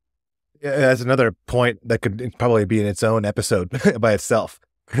that. Yeah, that's another point that could probably be in its own episode by itself.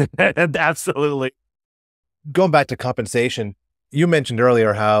 Absolutely. Going back to compensation, you mentioned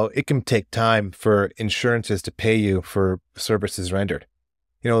earlier how it can take time for insurances to pay you for services rendered.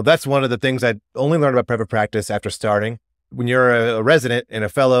 That's one of the things I only learned about private practice after starting. When you're a resident and a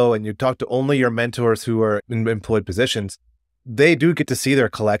fellow and you talk to only your mentors who are in employed positions, they do get to see their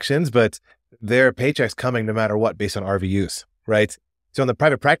collections, but their paycheck's coming no matter what based on RVUs, right? So on the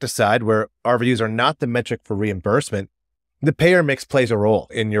private practice side, where RVUs are not the metric for reimbursement, the payer mix plays a role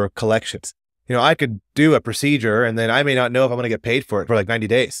in your collections. I could do a procedure and then I may not know if I'm going to get paid for it for like 90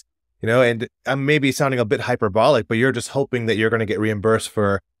 days, and I'm maybe sounding a bit hyperbolic, but you're just hoping that you're going to get reimbursed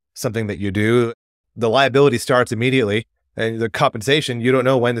for something that you do. The liability starts immediately, and the compensation, you don't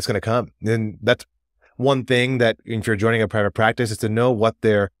know when it's going to come. And that's one thing that if you're joining a private practice is to know what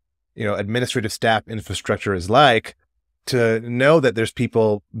their, administrative staff infrastructure is like, to know that there's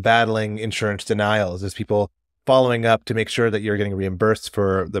people battling insurance denials, there's people following up to make sure that you're getting reimbursed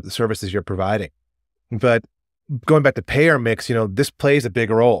for the services you're providing. But going back to payer mix, this plays a big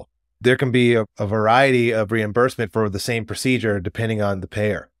role. There can be a variety of reimbursement for the same procedure depending on the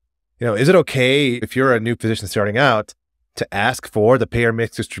payer. Is it okay if you're a new physician starting out to ask for the payer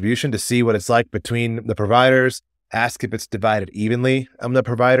mix distribution to see what it's like between the providers, ask if it's divided evenly among the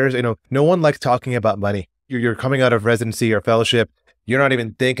providers? No one likes talking about money. You're coming out of residency or fellowship. You're not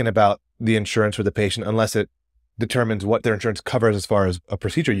even thinking about the insurance for the patient unless it determines what their insurance covers as far as a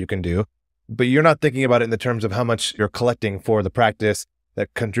procedure you can do. But you're not thinking about it in the terms of how much you're collecting for the practice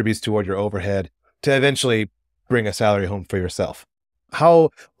that contributes toward your overhead to eventually bring a salary home for yourself. How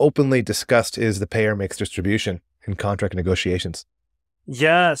openly discussed is the payer mix distribution in contract negotiations?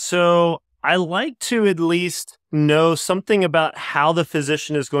 Yeah, so I like to at least know something about how the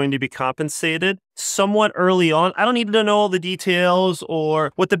physician is going to be compensated somewhat early on. I don't need to know all the details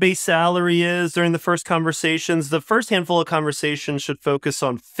or what the base salary is during the first conversations. The first handful of conversations should focus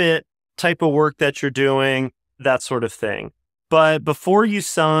on fit, type of work that you're doing, that sort of thing. But before you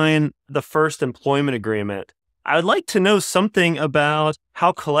sign the first employment agreement, I would like to know something about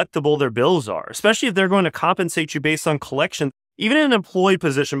how collectible their bills are, especially if they're going to compensate you based on collection. Even in an employed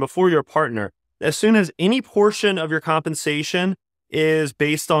position before you're a partner, as soon as any portion of your compensation is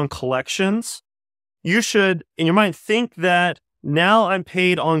based on collections, you should, in your mind, think that now I'm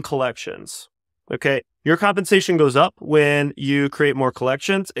paid on collections. Okay. Your compensation goes up when you create more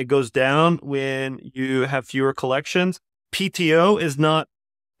collections. It goes down when you have fewer collections. PTO is not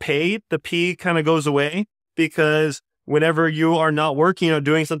paid. The P kind of goes away because whenever you are not working or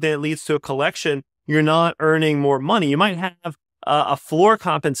doing something that leads to a collection, you're not earning more money. You might have a floor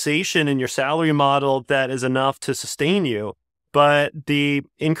compensation in your salary model that is enough to sustain you, but the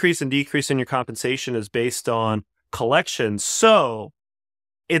increase and decrease in your compensation is based on collections. So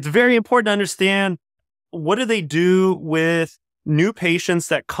it's very important to understand, what do they do with new patients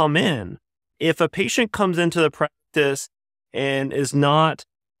that come in? If a patient comes into the practice and is not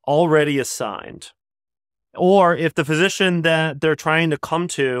already assigned, or if the physician that they're trying to come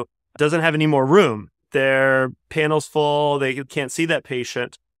to doesn't have any more room, their panel's full, they can't see that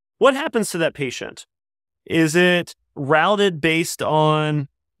patient, what happens to that patient? Is it routed based on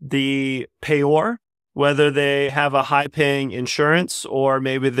the payor, whether they have a high-paying insurance or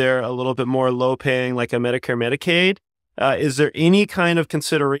maybe they're a little bit more low-paying, like a Medicare, Medicaid? Is there any kind of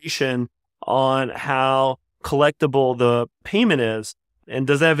consideration on how collectible the payment is? And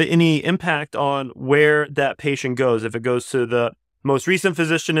does that have any impact on where that patient goes? If it goes to the most recent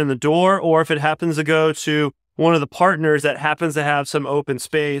physician in the door, or if it happens to go to one of the partners that happens to have some open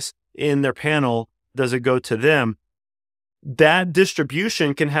space in their panel, does it go to them? That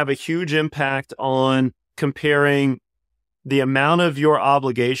distribution can have a huge impact on comparing the amount of your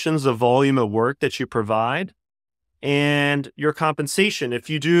obligations, the volume of work that you provide, and your compensation. If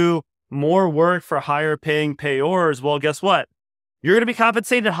you do more work for higher paying payors, well, guess what? You're going to be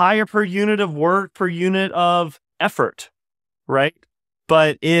compensated higher per unit of work, per unit of effort, right?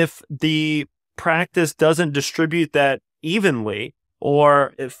 But if the practice doesn't distribute that evenly,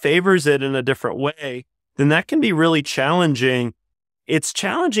 or it favors it in a different way, then that can be really challenging. It's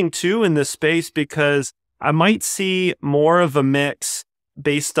challenging too in this space because I might see more of a mix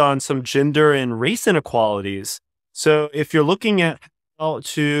based on some gender and race inequalities. So if you're looking at how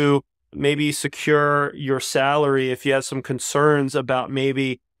to maybe secure your salary, if you have some concerns about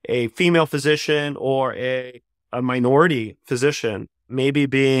maybe a female physician or a minority physician maybe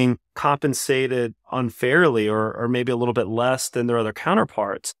being compensated unfairly or maybe a little bit less than their other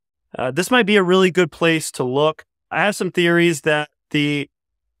counterparts, this might be a really good place to look. I have some theories that the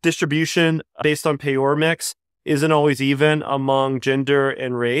distribution based on payor mix isn't always even among gender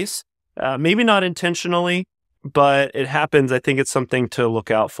and race. Maybe not intentionally, but it happens. I think it's something to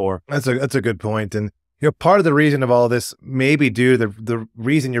look out for. That's a good point. And part of the reason of all this may be due to the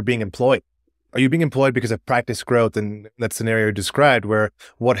reason you're being employed. Are you being employed because of practice growth in that scenario you described, where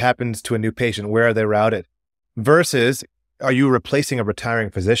what happens to a new patient, where are they routed? Versus, are you replacing a retiring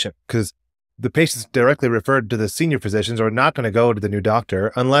physician? Because the patients directly referred to the senior physicians are not going to go to the new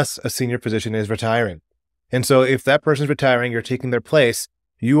doctor unless a senior physician is retiring. And so if that person's retiring, you're taking their place,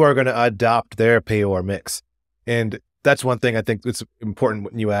 you are going to adopt their payor mix. And that's one thing I think it's important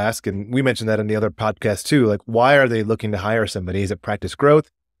when you ask, and we mentioned that in the other podcast too, like why are they looking to hire somebody? Is it practice growth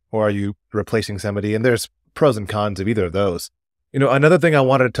or are you replacing somebody? And there's pros and cons of either of those. Another thing I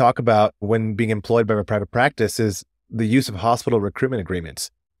wanted to talk about when being employed by a private practice is the use of hospital recruitment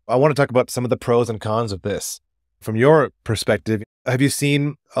agreements. I want to talk about some of the pros and cons of this. From your perspective, have you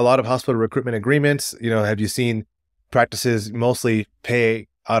seen a lot of hospital recruitment agreements? Have you seen practices mostly pay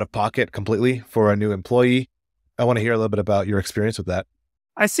out of pocket completely for a new employee? I want to hear a little bit about your experience with that.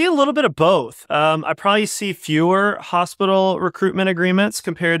 I see a little bit of both. I probably see fewer hospital recruitment agreements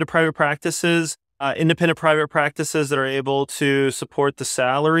compared to private practices, independent private practices that are able to support the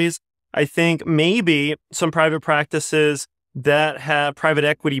salaries. I think maybe some private practices that have private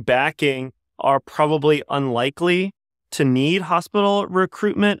equity backing are probably unlikely to need hospital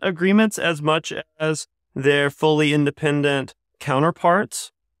recruitment agreements as much as their fully independent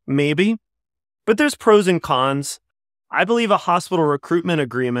counterparts, maybe. But there's pros and cons. I believe a hospital recruitment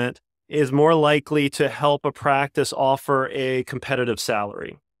agreement is more likely to help a practice offer a competitive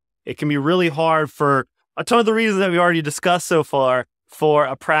salary. It can be really hard for a ton of the reasons that we already discussed so far for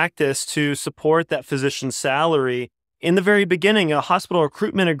a practice to support that physician's salary. In the very beginning, a hospital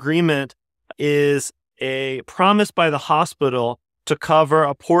recruitment agreement is a promise by the hospital to cover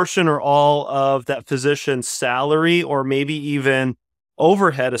a portion or all of that physician's salary or maybe even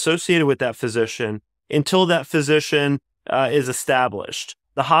overhead associated with that physician until that physician is established.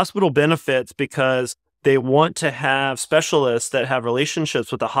 The hospital benefits because they want to have specialists that have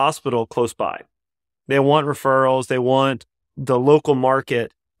relationships with the hospital close by. They want referrals. They want the local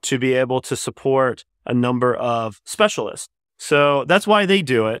market to be able to support a number of specialists. So that's why they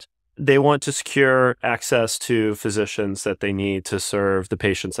do it. They want to secure access to physicians that they need to serve the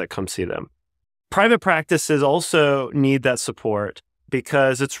patients that come see them. Private practices also need that support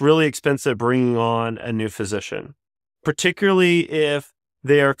because it's really expensive bringing on a new physician, particularly if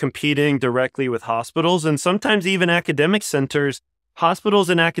they are competing directly with hospitals and sometimes even academic centers. Hospitals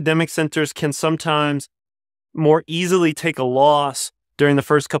and academic centers can sometimes more easily take a loss during the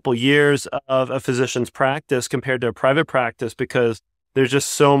first couple years of a physician's practice compared to a private practice because they're just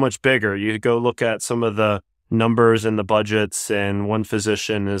so much bigger. You go look at some of the numbers and the budgets, and one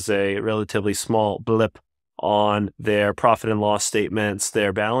physician is a relatively small blip on their profit and loss statements,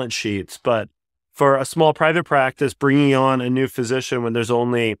 their balance sheets. But for a small private practice, bringing on a new physician when there's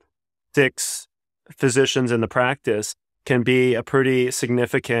only 6 physicians in the practice can be a pretty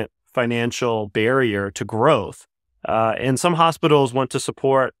significant financial barrier to growth. And some hospitals want to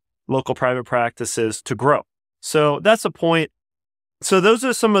support local private practices to grow. So that's a point. So those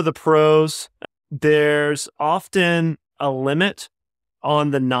are some of the pros. There's often a limit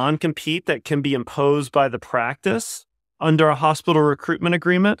on the non-compete that can be imposed by the practice under a hospital recruitment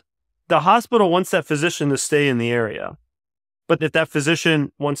agreement. The hospital wants that physician to stay in the area. But if that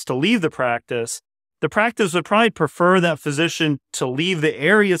physician wants to leave the practice would probably prefer that physician to leave the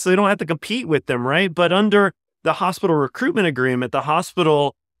area so they don't have to compete with them, right? But under the hospital recruitment agreement, the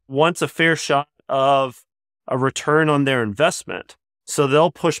hospital wants a fair shot of a return on their investment. So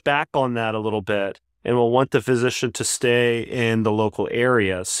they'll push back on that a little bit and will want the physician to stay in the local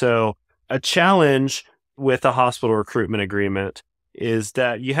area. So a challenge with a hospital recruitment agreement is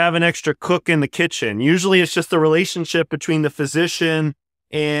that you have an extra cook in the kitchen. Usually it's just the relationship between the physician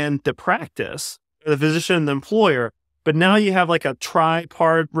and the practice, the physician and the employer. But now you have like a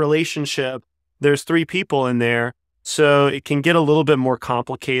tripart relationship. There's three people in there. So it can get a little bit more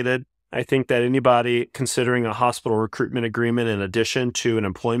complicated. I think that anybody considering a hospital recruitment agreement in addition to an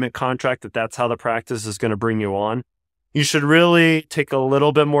employment contract, that's how the practice is going to bring you on. You should really take a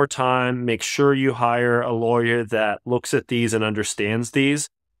little bit more time, make sure you hire a lawyer that looks at these and understands these,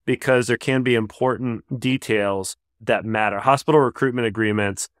 because there can be important details that matter. Hospital recruitment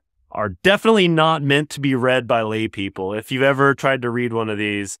agreements are definitely not meant to be read by lay people. If you've ever tried to read one of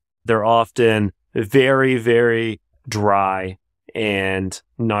these, they're often very, very dry and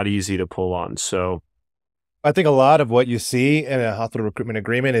not easy to pull on. So I think a lot of what you see in a hospital recruitment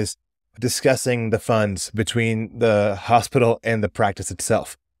agreement is discussing the funds between the hospital and the practice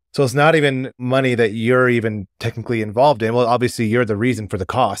itself. So it's not even money that you're even technically involved in. Well, obviously you're the reason for the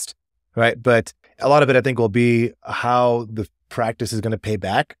cost, right? But a lot of it, I think, will be how the practice is going to pay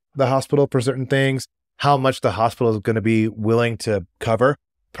back the hospital for certain things, how much the hospital is going to be willing to cover,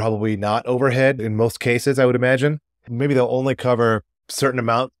 probably not overhead in most cases, I would imagine. Maybe they'll only cover a certain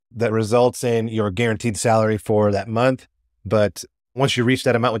amount that results in your guaranteed salary for that month. But once you reach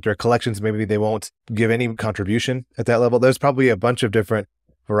that amount with your collections, maybe they won't give any contribution at that level. There's probably a bunch of different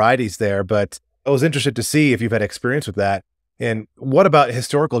varieties there, but I was interested to see if you've had experience with that. And what about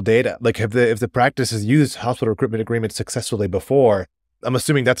historical data? Like if the practice has used hospital recruitment agreements successfully before, I'm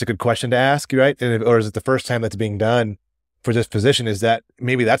assuming that's a good question to ask, right? Or is it the first time that's being done for this physician? Is that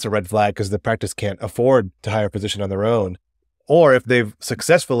maybe that's a red flag because the practice can't afford to hire a physician on their own? Or if they've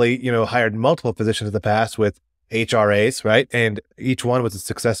successfully, hired multiple physicians in the past with HRAs, right? And each one was a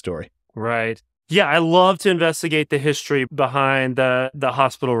success story. Right. Yeah, I love to investigate the history behind the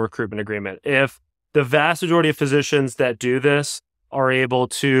hospital recruitment agreement. If the vast majority of physicians that do this are able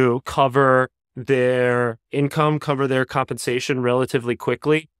to cover their income, cover their compensation relatively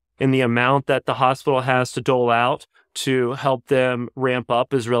quickly, and the amount that the hospital has to dole out to help them ramp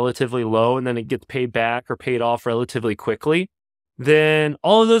up is relatively low, and then it gets paid back or paid off relatively quickly, then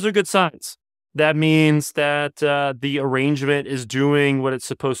all of those are good signs. That means that the arrangement is doing what it's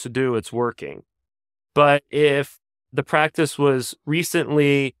supposed to do. It's working. But if the practice was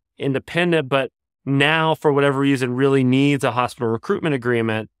recently independent, but now for whatever reason really needs a hospital recruitment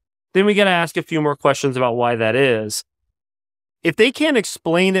agreement, then we got to ask a few more questions about why that is. If they can't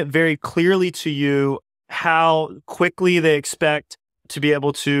explain it very clearly to you how quickly they expect to be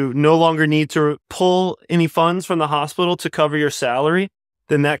able to no longer need to pull any funds from the hospital to cover your salary,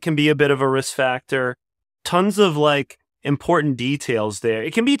 then that can be a bit of a risk factor. Tons of important details there.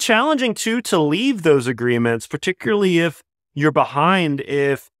 It can be challenging too to leave those agreements, particularly if you're behind,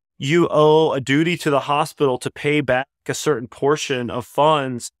 if you owe a duty to the hospital to pay back a certain portion of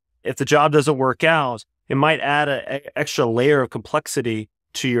funds. If the job doesn't work out, it might add an extra layer of complexity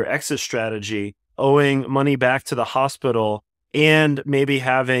to your exit strategy, owing money back to the hospital and maybe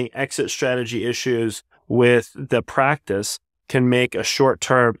having exit strategy issues with the practice can make a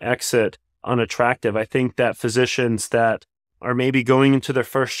short-term exit unattractive. I think that physicians that are maybe going into their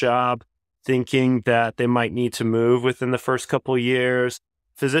first job thinking that they might need to move within the first couple of years,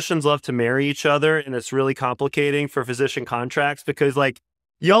 physicians love to marry each other, and it's really complicating for physician contracts because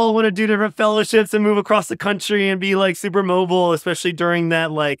y'all want to do different fellowships and move across the country and be super mobile, especially during that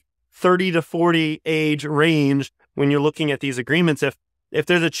 30 to 40 age range when you're looking at these agreements. If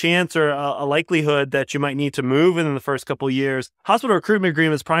there's a chance or a likelihood that you might need to move within the first couple of years, hospital recruitment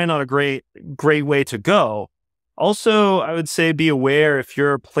agreement is probably not a great way to go. Also, I would say be aware if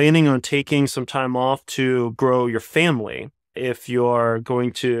you're planning on taking some time off to grow your family. If you're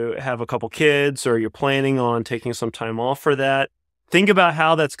going to have a couple kids or you're planning on taking some time off for that, think about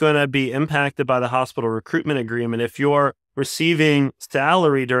how that's going to be impacted by the hospital recruitment agreement. If you're receiving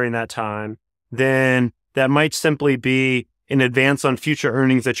salary during that time, then that might simply be in advance on future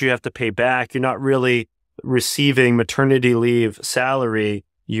earnings that you have to pay back. You're not really receiving maternity leave salary.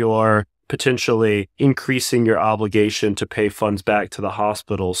 You're potentially increasing your obligation to pay funds back to the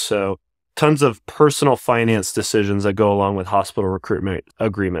hospital. So tons of personal finance decisions that go along with hospital recruitment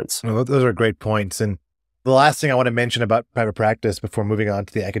agreements. Well, those are great points. And the last thing I want to mention about private practice before moving on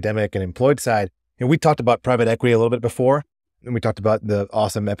to the academic and employed side, we talked about private equity a little bit before, and we talked about the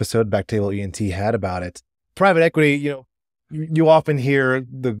awesome episode BackTable ENT had about it. Private equity, you often hear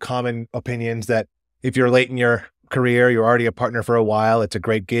the common opinions that if you're late in your career, you're already a partner for a while, it's a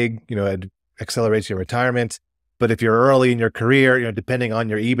great gig, it accelerates your retirement. But if you're early in your career, depending on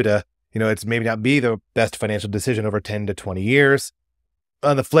your EBITDA, it's maybe not be the best financial decision over 10 to 20 years.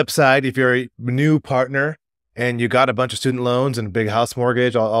 On the flip side, if you're a new partner and you got a bunch of student loans and a big house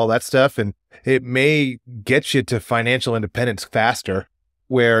mortgage, all that stuff, and it may get you to financial independence faster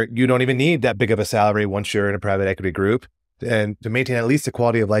where you don't even need that big of a salary once you're in a private equity group, and to maintain at least the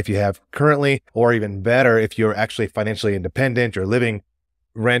quality of life you have currently, or even better if you're actually financially independent, you're living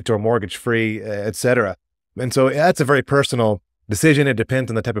rent or mortgage free, et cetera. And so that's a very personal decision. It depends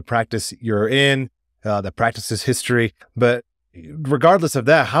on the type of practice you're in, the practice's history. But regardless of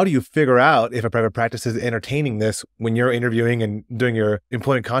that, how do you figure out if a private practice is entertaining this when you're interviewing and doing your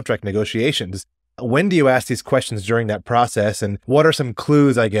employment contract negotiations? When do you ask these questions during that process? And what are some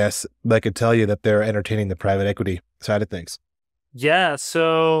clues, I guess, that could tell you that they're entertaining the private equity side of things? Yeah,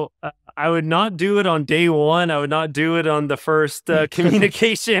 so I would not do it on day one. I would not do it on the first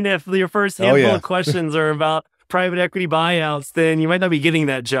communication. If your first handful of questions are about private equity buyouts, then you might not be getting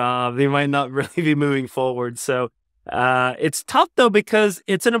that job. You might not really be moving forward. So it's tough, though, because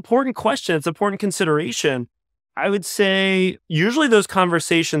it's an important question. It's an important consideration. I would say usually those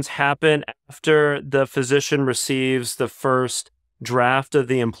conversations happen after the physician receives the first draft of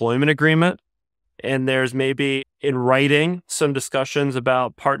the employment agreement. And there's maybe in writing some discussions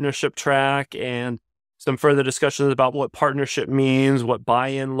about partnership track and some further discussions about what partnership means, what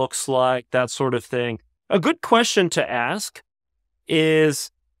buy-in looks like, that sort of thing. A good question to ask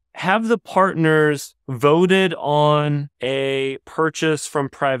is, have the partners voted on a purchase from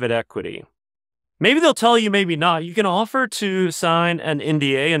private equity? Maybe they'll tell you, maybe not. You can offer to sign an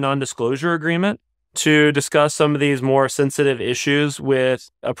NDA, a non-disclosure agreement, to discuss some of these more sensitive issues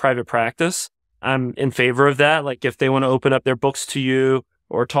with a private practice. I'm in favor of that. Like if they want to open up their books to you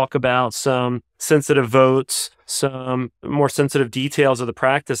or talk about some sensitive votes, some more sensitive details of the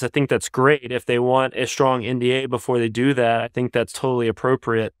practice, I think that's great. If they want a strong NDA before they do that, I think that's totally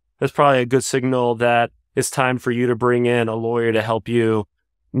appropriate. That's probably a good signal that it's time for you to bring in a lawyer to help you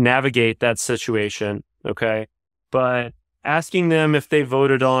navigate that situation. Okay. But asking them if they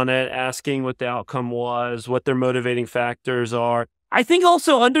voted on it, asking what the outcome was, what their motivating factors are. I think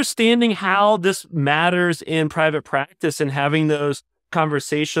also understanding how this matters in private practice and having those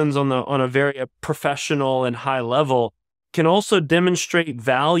conversations on a very professional and high level can also demonstrate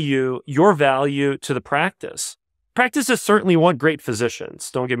your value to the practice. Practices certainly want great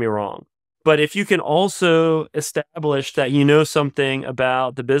physicians, don't get me wrong. But if you can also establish that you know something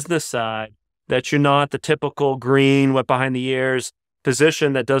about the business side, that you're not the typical green, wet behind the ears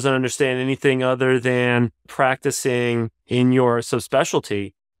physician that doesn't understand anything other than practicing in your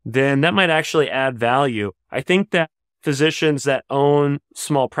subspecialty, then that might actually add value. I think that physicians that own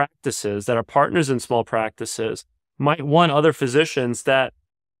small practices, that are partners in small practices, might want other physicians that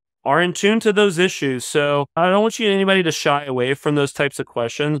are in tune to those issues. So I don't want anybody to shy away from those types of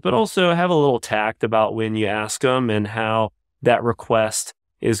questions, but also have a little tact about when you ask them and how that request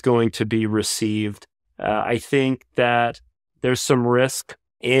is going to be received. I think that there's some risk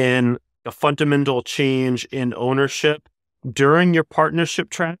in a fundamental change in ownership during your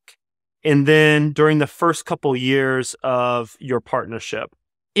partnership track and then during the first couple years of your partnership.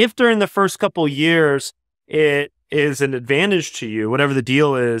 If during the first couple years it is an advantage to you, whatever the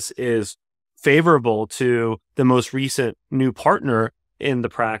deal is favorable to the most recent new partner in the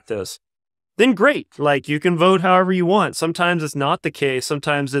practice, then great. Like you can vote however you want. Sometimes it's not the case.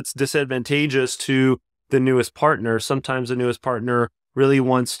 Sometimes it's disadvantageous to the newest partner. Sometimes the newest partner really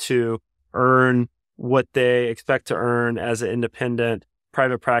wants to earn what they expect to earn as an independent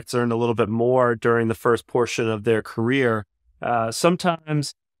private practice, earn a little bit more during the first portion of their career.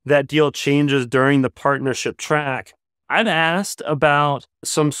 Sometimes that deal changes during the partnership track. I've asked about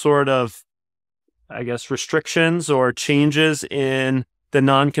some sort of, I guess, restrictions or changes in the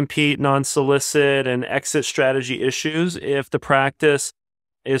non-compete, non-solicit, and exit strategy issues if the practice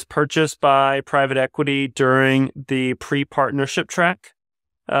is purchased by private equity during the pre-partnership track.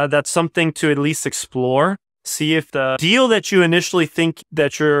 That's something to at least explore. See if the deal that you initially think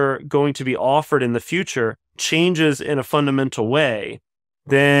that you're going to be offered in the future changes in a fundamental way,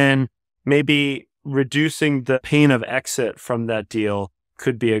 then maybe reducing the pain of exit from that deal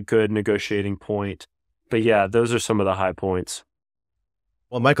could be a good negotiating point. But yeah, those are some of the high points.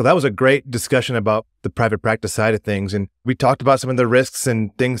 Well, Michael, that was a great discussion about the private practice side of things. And we talked about some of the risks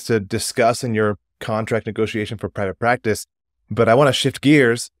and things to discuss in your contract negotiation for private practice. But I want to shift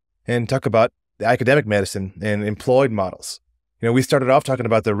gears and talk about the academic medicine and employed models. You know, we started off talking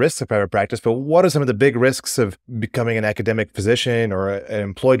about the risks of private practice, but what are some of the big risks of becoming an academic physician or an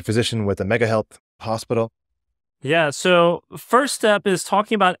employed physician with a mega health hospital? Yeah, so first step is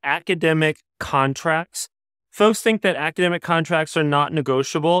talking about academic contracts. Folks think that academic contracts are not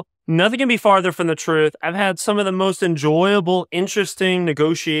negotiable. Nothing can be farther from the truth. I've had some of the most enjoyable, interesting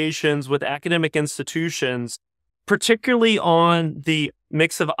negotiations with academic institutions, particularly on the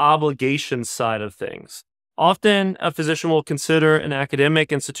mix of obligations side of things. Often a physician will consider an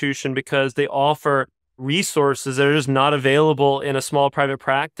academic institution because they offer resources that are just not available in a small private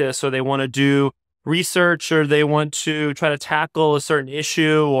practice, or they want to do research, or they want to try to tackle a certain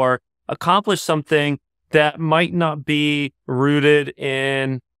issue or accomplish something that might not be rooted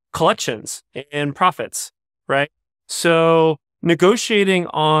in collections and profits, right? So negotiating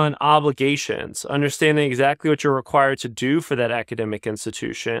on obligations, understanding exactly what you're required to do for that academic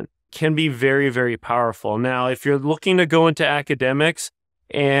institution can be very, very powerful. Now, if you're looking to go into academics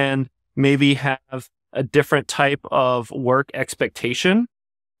and maybe have a different type of work expectation,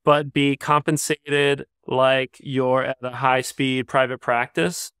 but be compensated like you're at a high-speed private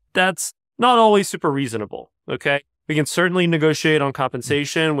practice, that's not always super reasonable, okay? We can certainly negotiate on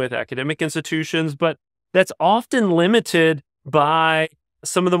compensation with academic institutions, but that's often limited by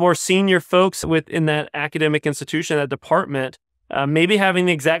some of the more senior folks within that academic institution, that department, maybe having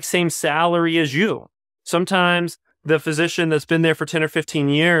the exact same salary as you. Sometimes the physician that's been there for 10 or 15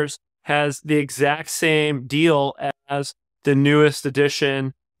 years has the exact same deal as the newest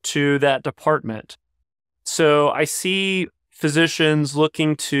addition to that department. So I see physicians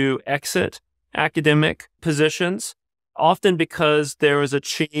looking to exit academic positions, often because there was a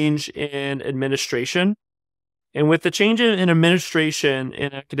change in administration. And with the change in administration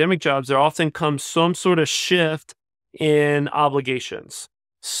in academic jobs, there often comes some sort of shift in obligations.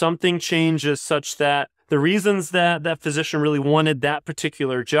 Something changes such that the reasons that that physician really wanted that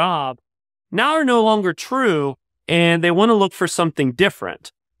particular job now are no longer true, and they want to look for something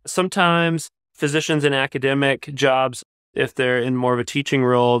different. Sometimes physicians in academic jobs, if they're in more of a teaching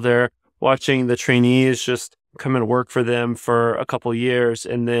role, they're watching the trainees just come and work for them for a couple years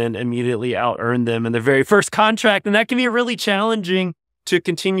and then immediately out-earn them in their very first contract. And that can be really challenging to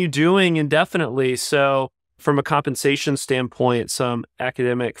continue doing indefinitely. So from a compensation standpoint, some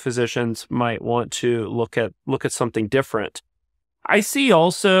academic physicians might want to look at something different. I see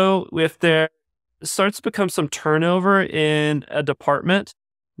also if there starts to become some turnover in a department,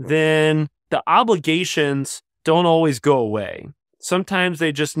 then the obligations don't always go away. Sometimes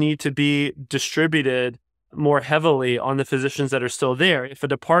they just need to be distributed more heavily on the physicians that are still there. If a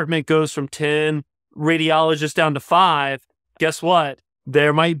department goes from 10 radiologists down to 5, guess what?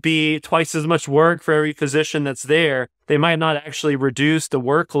 There might be twice as much work for every physician that's there. They might not actually reduce the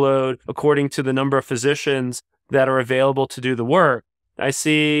workload according to the number of physicians that are available to do the work. I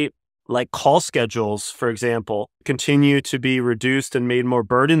see like call schedules, for example, continue to be reduced and made more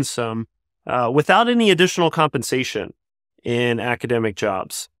burdensome without any additional compensation in academic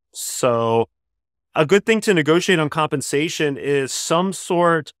jobs. So a good thing to negotiate on compensation is some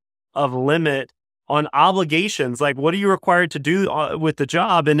sort of limit on obligations. Like, what are you required to do with the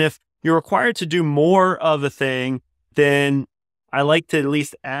job? And if you're required to do more of a thing, then I like to at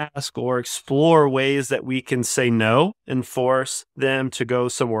least ask or explore ways that we can say no and force them to go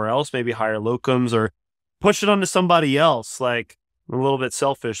somewhere else, maybe hire locums or push it onto somebody else. Like, I'm a little bit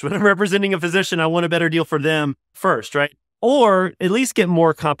selfish. When I'm representing a physician, I want a better deal for them first, right? Or at least get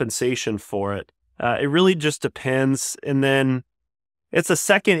more compensation for it. It really just depends. And then it's a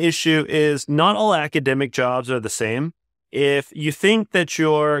second issue is not all academic jobs are the same. If you think that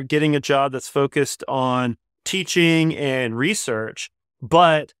you're getting a job that's focused on teaching and research,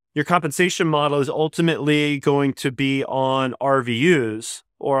 but your compensation model is ultimately going to be on RVUs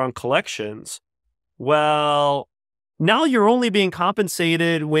or on collections, well, now you're only being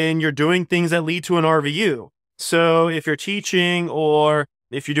compensated when you're doing things that lead to an RVU. So if you're teaching or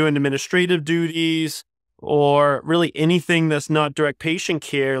if you're doing administrative duties or really anything that's not direct patient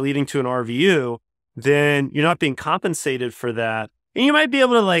care leading to an RVU, then you're not being compensated for that. And you might be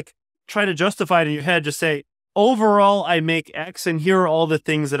able to like try to justify it in your head, just say, overall, I make X and here are all the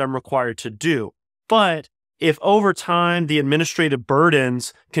things that I'm required to do. But if over time the administrative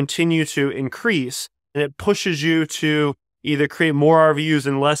burdens continue to increase and it pushes you to either create more RVUs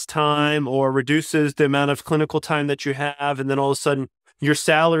in less time or reduces the amount of clinical time that you have, and then all of a sudden your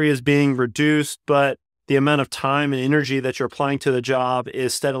salary is being reduced, but the amount of time and energy that you're applying to the job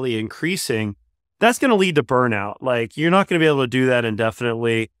is steadily increasing, that's going to lead to burnout. Like, you're not going to be able to do that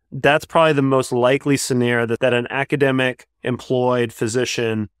indefinitely. That's probably the most likely scenario that an academic employed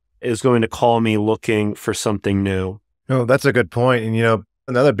physician is going to call me looking for something new. No, that's a good point. And,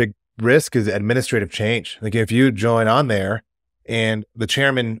 another big risk is administrative change. Like, if you join on there and the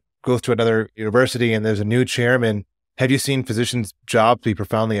chairman goes to another university and there's a new chairman, have you seen physicians' jobs be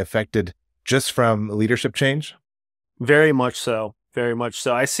profoundly affected just from leadership change? Very much so. Very much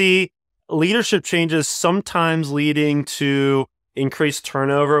so. I see leadership changes sometimes leading to increased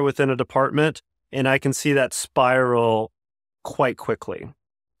turnover within a department, and I can see that spiral quite quickly.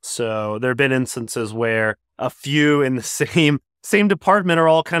 So there have been instances where a few in the same department are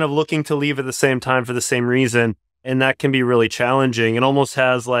all kind of looking to leave at the same time for the same reason. And that can be really challenging. It almost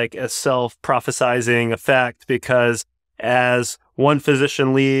has like a self-prophesizing effect, because as one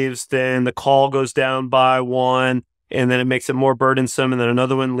physician leaves, then the call goes down by one, and then it makes it more burdensome, and then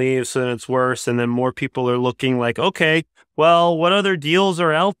another one leaves, so then it's worse. And then more people are looking like, okay, well, what other deals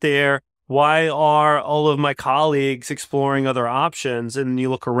are out there? Why are all of my colleagues exploring other options? And you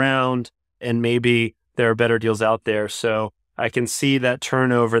look around and maybe there are better deals out there. So I can see that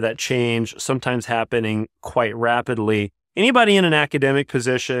turnover, that change sometimes happening quite rapidly. Anybody in an academic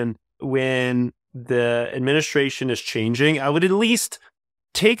position, when the administration is changing, I would at least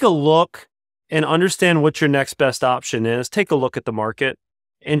take a look and understand what your next best option is. Take a look at the market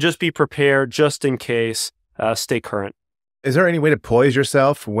and just be prepared just in case. Stay current. Is there any way to poise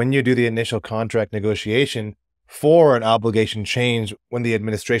yourself when you do the initial contract negotiation for an obligation change when the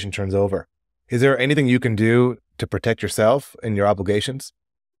administration turns over? Is there anything you can do to protect yourself and your obligations?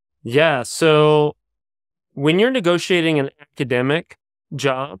 Yeah. So when you're negotiating an academic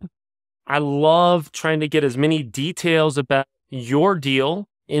job, I love trying to get as many details about your deal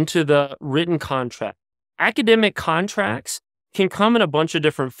into the written contract. Academic contracts can come in a bunch of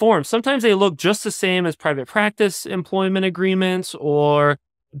different forms. Sometimes they look just the same as private practice employment agreements or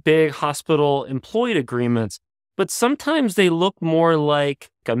big hospital employed agreements, but sometimes they look more like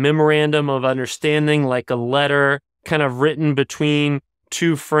a memorandum of understanding, like a letter kind of written between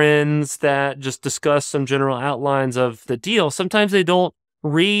two friends that just discuss some general outlines of the deal. Sometimes they don't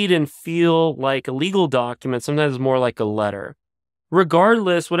read and feel like a legal document. Sometimes it's more like a letter.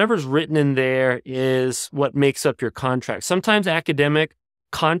 Regardless, whatever's written in there is what makes up your contract. Sometimes academic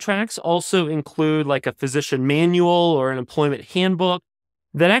contracts also include like a physician manual or an employment handbook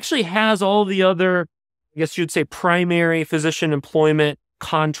that actually has all the other, I guess you'd say, primary physician employment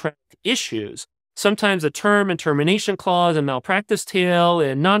contract issues. Sometimes a term and termination clause and malpractice tale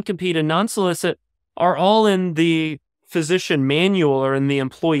and non-compete and non-solicit are all in the physician manual or in the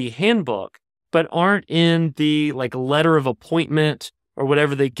employee handbook, but aren't in the like letter of appointment or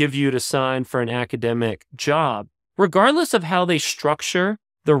whatever they give you to sign for an academic job. Regardless of how they structure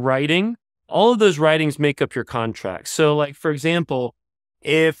the writing, all of those writings make up your contract. So like, for example,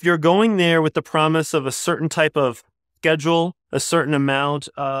 if you're going there with the promise of a certain type of schedule, a certain amount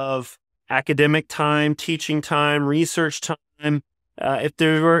of academic time, teaching time, research time, if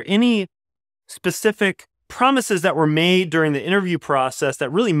there were any specific promises that were made during the interview process that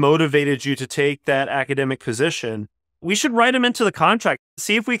really motivated you to take that academic position, we should write them into the contract.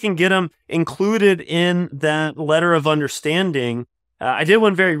 See if we can get them included in that letter of understanding. I did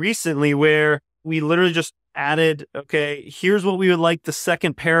one very recently where we literally just added, okay, here's what we would like the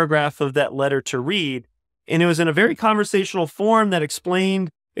second paragraph of that letter to read. And it was in a very conversational form that explained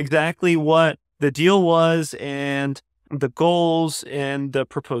exactly what the deal was and the goals and the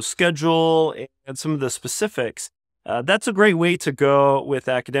proposed schedule and some of the specifics. That's a great way to go with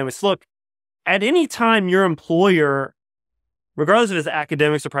academics. Look, at any time your employer, regardless if it's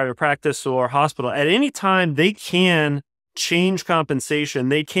academics or private practice or hospital, at any time they can change compensation,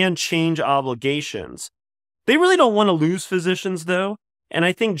 they can change obligations. They really don't want to lose physicians though. And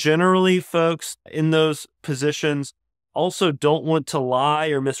I think generally folks in those positions also don't want to lie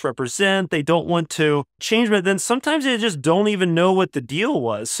or misrepresent. They don't want to change, but then sometimes they just don't even know what the deal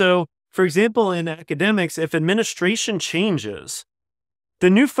was. So, for example, in academics, if administration changes, the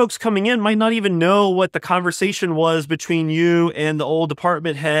new folks coming in might not even know what the conversation was between you and the old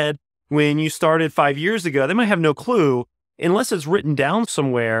department head when you started 5 years ago. They might have no clue unless it's written down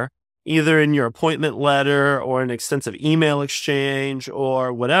somewhere, either in your appointment letter or an extensive email exchange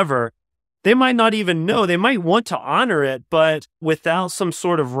or whatever. They might not even know. They might want to honor it, but without some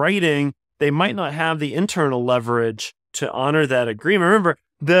sort of writing, they might not have the internal leverage to honor that agreement. Remember,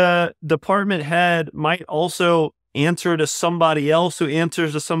 the department head might also answer to somebody else who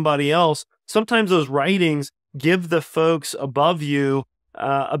answers to somebody else. Sometimes those writings give the folks above you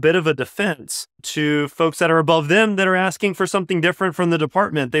a bit of a defense to folks that are above them that are asking for something different from the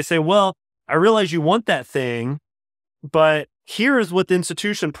department. They say, well, I realize you want that thing, but here is what the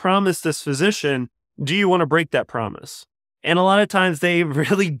institution promised this physician. Do you want to break that promise? And a lot of times they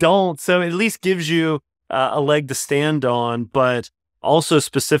really don't. So it at least gives you a leg to stand on, but also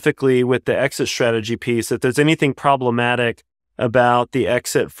specifically with the exit strategy piece, if there's anything problematic about the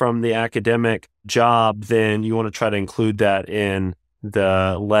exit from the academic job, then you want to try to include that in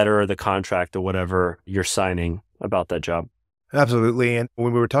the letter or the contract or whatever you're signing about that job. Absolutely. And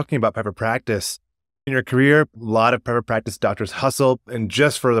when we were talking about private practice, in your career, a lot of private practice doctors hustle and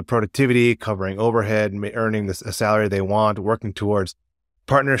just for the productivity, covering overhead, earning a salary they want, working towards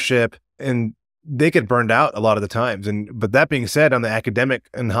partnership, and they get burned out a lot of the times. But that being said, on the academic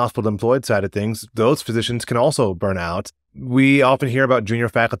and hospital employed side of things, those physicians can also burn out. We often hear about junior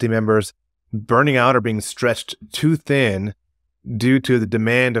faculty members burning out or being stretched too thin due to the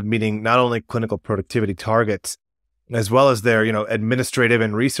demand of meeting not only clinical productivity targets, as well as their, administrative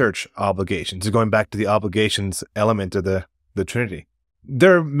and research obligations. Going back to the obligations element of the trinity.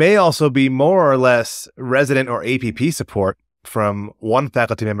 There may also be more or less resident or APP support from one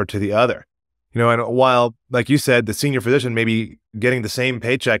faculty member to the other. And while, like you said, the senior physician may be getting the same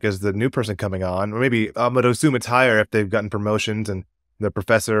paycheck as the new person coming on, or maybe I'm going to assume it's higher if they've gotten promotions and the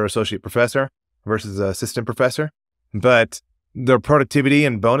professor or associate professor versus the assistant professor. But their productivity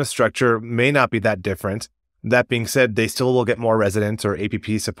and bonus structure may not be that different. That being said, they still will get more residents or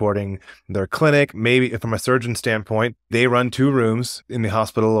APP supporting their clinic. Maybe from a surgeon standpoint, they run 2 rooms in the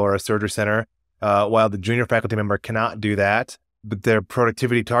hospital or a surgery center, while the junior faculty member cannot do that, but their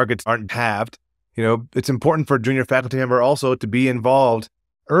productivity targets aren't halved. It's important for a junior faculty member also to be involved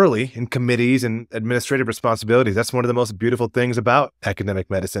early in committees and administrative responsibilities. That's one of the most beautiful things about academic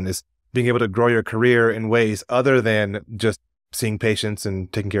medicine, is being able to grow your career in ways other than just seeing patients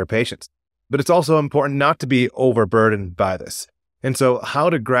and taking care of patients. But it's also important not to be overburdened by this. And so how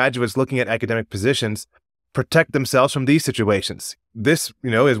do graduates looking at academic positions protect themselves from these situations? This,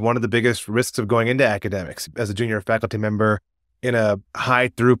 is one of the biggest risks of going into academics. As a junior faculty member in a high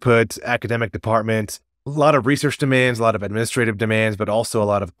throughput academic department, a lot of research demands, a lot of administrative demands, but also a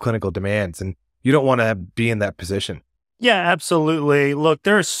lot of clinical demands. And you don't want to be in that position. Yeah, absolutely. Look,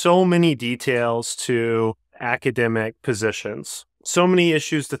 there are so many details to academic positions, so many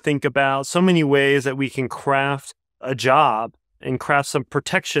issues to think about, so many ways that we can craft a job and craft some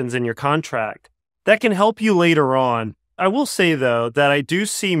protections in your contract that can help you later on. I will say, though, that I do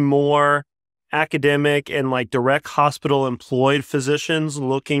see more academic and direct hospital employed physicians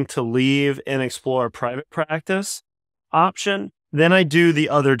looking to leave and explore a private practice option than I do the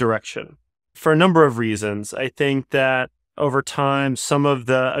other direction, for a number of reasons. I think that over time, some of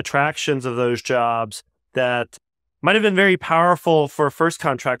the attractions of those jobs that might have been very powerful for first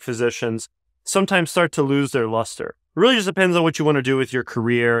contract physicians sometimes start to lose their luster. It really just depends on what you want to do with your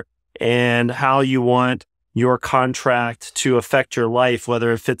career and how you want your contract to affect your life,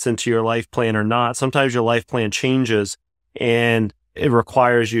 whether it fits into your life plan or not. Sometimes your life plan changes and it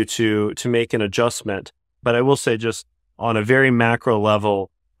requires you to make an adjustment. But I will say, just on a very macro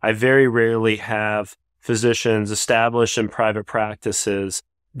level, I very rarely have physicians established in private practices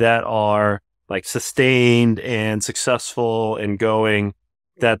that are sustained and successful and going,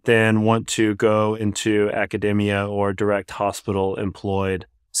 that then want to go into academia or direct hospital employed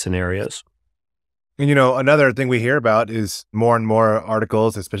scenarios. And, another thing we hear about is more and more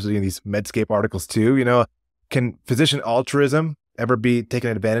articles, especially in these Medscape articles too, can physician altruism ever be taken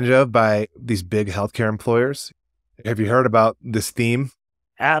advantage of by these big healthcare employers? Have you heard about this theme?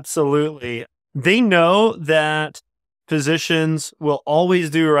 Absolutely. They know that physicians will always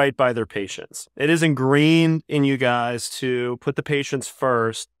do right by their patients. It is ingrained in you guys to put the patients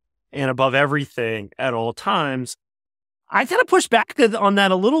first and above everything at all times. I kind of push back on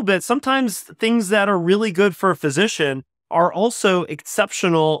that a little bit. Sometimes things that are really good for a physician are also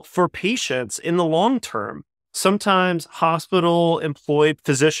exceptional for patients in the long term. Sometimes hospital employed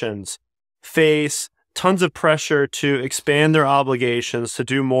physicians face tons of pressure to expand their obligations, to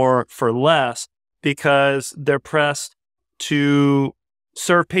do more for less, because they're pressed to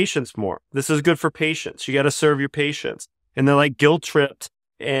serve patients more. This is good for patients. You got to serve your patients. And they're guilt tripped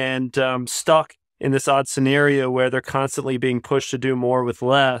and stuck in this odd scenario where they're constantly being pushed to do more with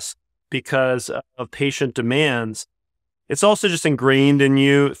less because of patient demands. It's also just ingrained in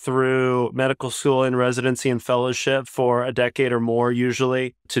you through medical school and residency and fellowship for a decade or more,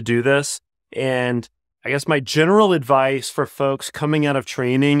 usually, to do this. And I guess my general advice for folks coming out of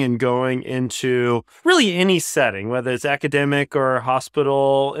training and going into really any setting, whether it's academic or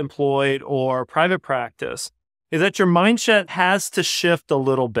hospital employed or private practice, is that your mindset has to shift a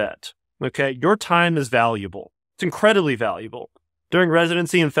little bit. Okay, your time is valuable. It's incredibly valuable. During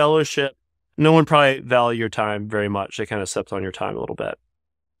residency and fellowship, no one probably value your time very much. They kind of stepped on your time a little bit.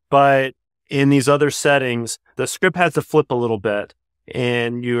 But in these other settings, the script has to flip a little bit,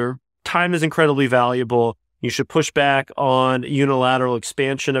 and your time is incredibly valuable. You should push back on unilateral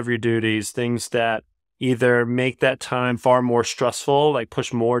expansion of your duties, things that either make that time far more stressful, like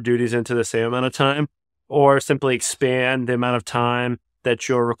push more duties into the same amount of time, or simply expand the amount of time that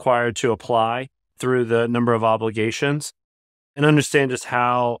you're required to apply through the number of obligations, and understand just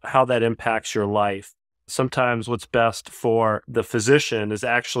how that impacts your life. Sometimes what's best for the physician is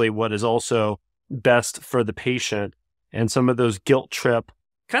actually what is also best for the patient. and some of those guilt trip,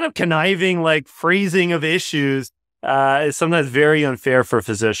 kind of conniving, like phrasing of issues is sometimes very unfair for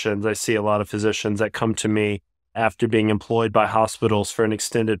physicians. I see a lot of physicians that come to me after being employed by hospitals for an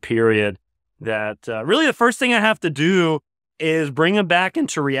extended period that really the first thing I have to do is bring them back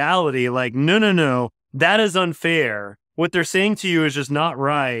into reality. Like, no, that is unfair. What they're saying to you is just not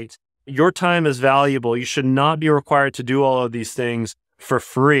right. Your time is valuable. You should not be required to do all of these things for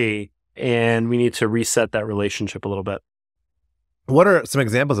free. And we need to reset that relationship a little bit. What are some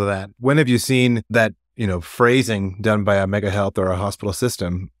examples of that? When have you seen that, phrasing done by a mega health or a hospital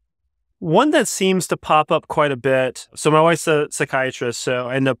system? One that seems to pop up quite a bit. So my wife's a psychiatrist, so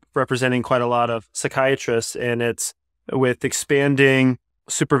I end up representing quite a lot of psychiatrists, and it's with expanding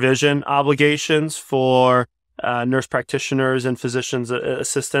supervision obligations for nurse practitioners and physicians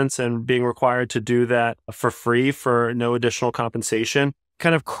assistants, and being required to do that for free for no additional compensation,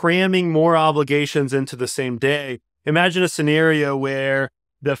 kind of cramming more obligations into the same day. Imagine a scenario where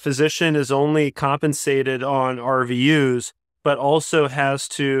the physician is only compensated on RVUs, but also has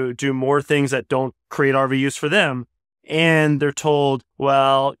to do more things that don't create RVUs for them. And they're told,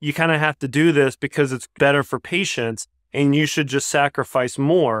 well, you kind of have to do this because it's better for patients and you should just sacrifice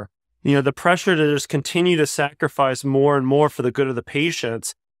more. The pressure to just continue to sacrifice more and more for the good of the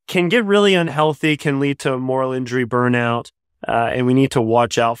patients can get really unhealthy, can lead to moral injury, burnout, and we need to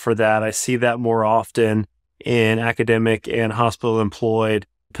watch out for that. I see that more often in academic and hospital employed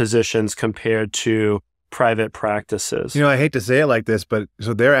positions compared to private practices. I hate to say it like this, but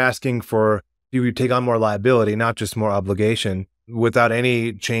so they're asking for you to take on more liability, not just more obligation, without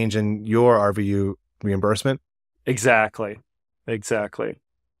any change in your RVU reimbursement? Exactly.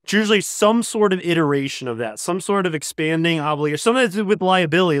 It's usually some sort of iteration of that, some sort of expanding obligation. Sometimes with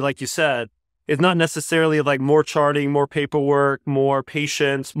liability, like you said, it's not necessarily like more charting, more paperwork, more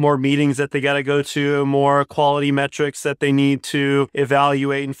patients, more meetings that they got to go to, more quality metrics that they need to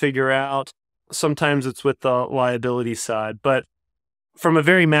evaluate and figure out. Sometimes it's with the liability side. But from a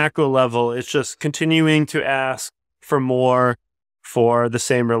very macro level, it's just continuing to ask for more for the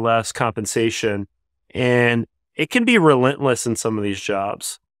same or less compensation. And it can be relentless in some of these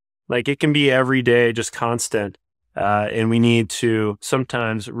jobs. Like it can be every day, just constant. And we need to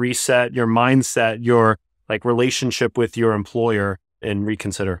sometimes reset your mindset, your relationship with your employer, and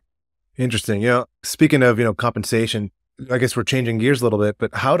reconsider. Interesting. Speaking of, compensation, I guess we're changing gears a little bit,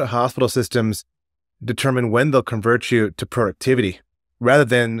 but how do hospital systems determine when they'll convert you to productivity rather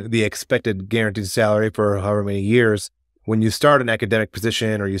than the expected guaranteed salary for however many years when you start an academic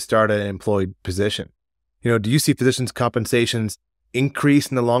position or you start an employed position? Do you see physicians' compensations increase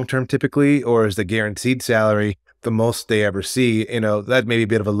in the long term typically, or is the guaranteed salary the most they ever see? That may be a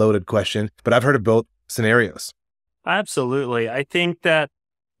bit of a loaded question, but I've heard of both scenarios. Absolutely. I think that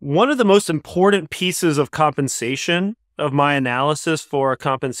one of the most important pieces of compensation, of my analysis for a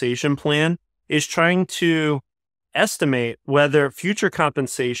compensation plan, is trying to estimate whether future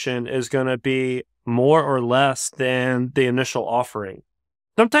compensation is going to be more or less than the initial offering.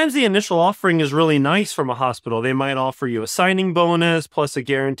 Sometimes the initial offering is really nice from a hospital. They might offer you a signing bonus plus a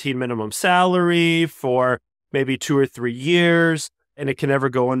guaranteed minimum salary for maybe 2 or 3 years, and it can never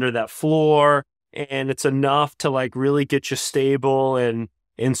go under that floor. And it's enough to really get you stable and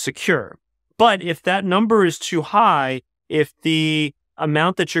secure. But if that number is too high, if the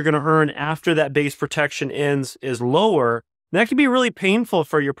amount that you're going to earn after that base protection ends is lower, that can be really painful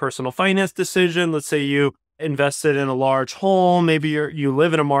for your personal finance decision. Let's say you invested in a large home. Maybe you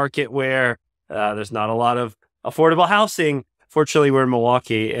live in a market where there's not a lot of affordable housing. Fortunately, we're in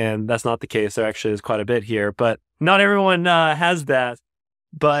Milwaukee, and that's not the case. There actually is quite a bit here, but not everyone has that.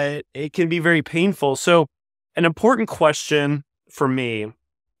 But it can be very painful. So an important question for me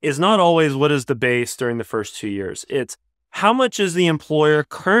is not always what is the base during the first 2 years. It's how much is the employer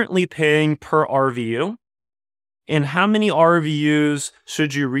currently paying per RVU, and how many RVUs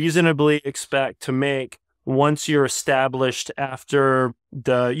should you reasonably expect to make once you're established after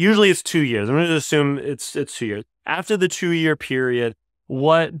usually it's 2 years. I'm going to assume it's 2 years. After the 2-year period,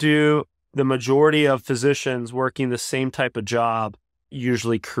 what do the majority of physicians working the same type of job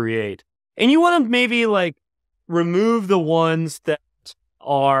usually create? And you want to maybe remove the ones that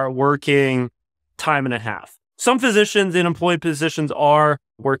are working time and a half. Some physicians in employed positions are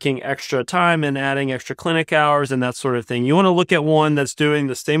working extra time and adding extra clinic hours and that sort of thing. You want to look at one that's doing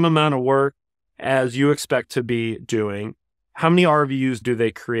the same amount of work as you expect to be doing. How many RVUs do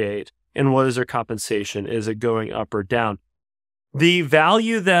they create? And what is their compensation? Is it going up or down? The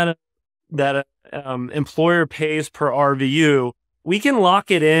value that employer pays per RVU, we can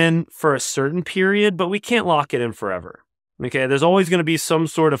lock it in for a certain period, but we can't lock it in forever. Okay, there's always going to be some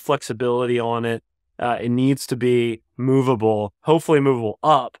sort of flexibility on it. It needs to be movable, hopefully movable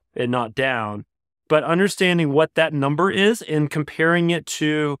up and not down. But understanding what that number is and comparing it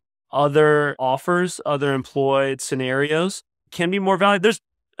to other offers, other employed scenarios can be more valuable. There's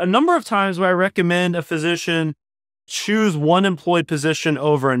a number of times where I recommend a physician choose one employed position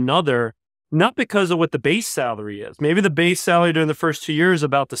over another, not because of what the base salary is. Maybe the base salary during the first 2 years is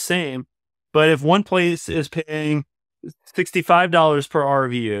about the same, but if one place is paying $65 per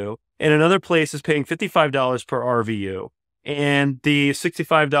RVU and another place is paying $55 per RVU, and the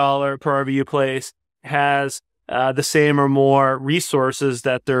 $65 per RVU place has the same or more resources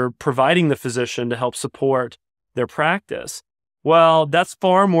that they're providing the physician to help support their practice, well, that's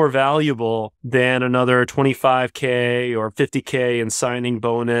far more valuable than another $25K or $50K in signing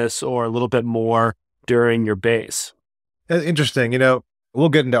bonus or a little bit more during your base. That's interesting. We'll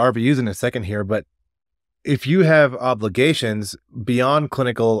get into RVUs in a second here, but if you have obligations beyond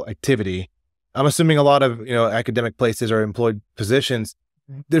clinical activity, I'm assuming a lot of, academic places or employed positions,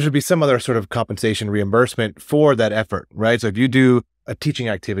 there should be some other sort of compensation reimbursement for that effort, right? So if you do teaching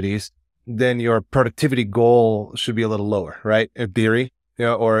activities, then your productivity goal should be a little lower, right? In theory,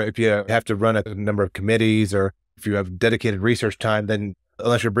 or if you have to run a number of committees or if you have dedicated research time, then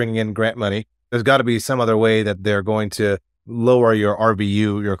unless you're bringing in grant money, there's got to be some other way that they're going to lower your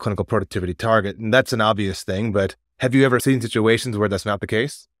RVU, your clinical productivity target. And that's an obvious thing, but have you ever seen situations where that's not the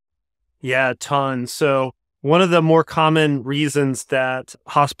case? Yeah, tons. So one of the more common reasons that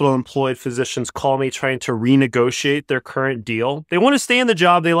hospital employed physicians call me trying to renegotiate their current deal, they want to stay in the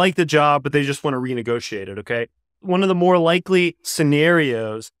job, they like the job, but they just want to renegotiate it, okay? One of the more likely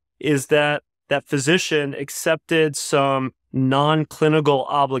scenarios is that that physician accepted some non-clinical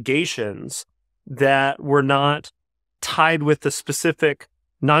obligations that were not tied with the specific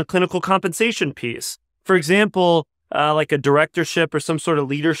non-clinical compensation piece. For example, like a directorship or some sort of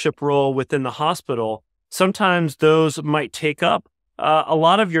leadership role within the hospital, sometimes those might take up a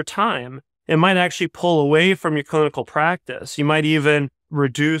lot of your time. It might actually pull away from your clinical practice. You might even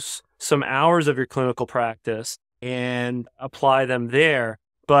reduce some hours of your clinical practice and apply them there.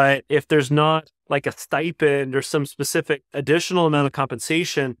 But if there's not like a stipend or some specific additional amount of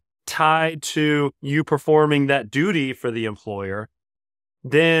compensation tied to you performing that duty for the employer,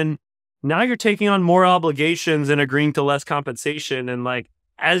 then now you're taking on more obligations and agreeing to less compensation. And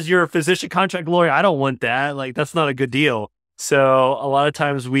as your physician contract lawyer, I don't want that. That's not a good deal. So a lot of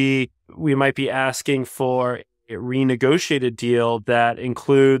times we might be asking for a renegotiated deal that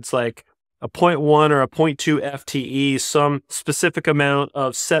includes a 0.1 or a 0.2 FTE, some specific amount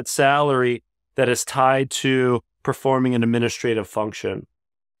of set salary that is tied to performing an administrative function.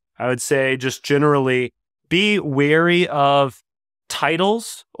 I would say just generally be wary of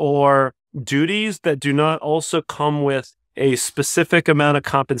titles or duties that do not also come with a specific amount of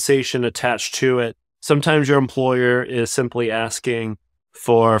compensation attached to it. Sometimes your employer is simply asking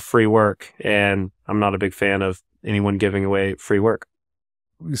for free work, and I'm not a big fan of anyone giving away free work.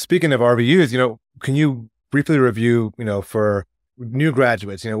 Speaking of RVUs, can you briefly review, for new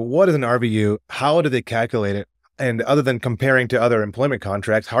graduates, what is an RVU? How do they calculate it? And other than comparing to other employment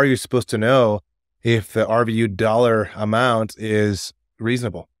contracts, how are you supposed to know if the RVU dollar amount is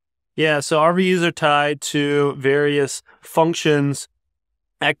reasonable? Yeah, so RVUs are tied to various functions,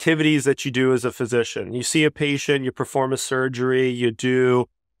 activities that you do as a physician. You see a patient, you perform a surgery, you do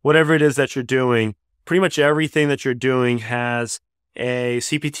whatever it is that you're doing. Pretty much everything that you're doing has a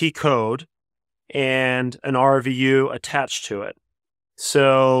CPT code and an RVU attached to it.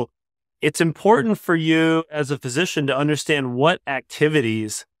 So it's important for you as a physician to understand what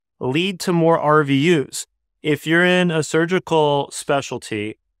activities lead to more RVUs. If you're in a surgical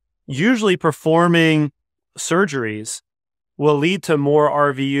specialty, usually performing surgeries will lead to more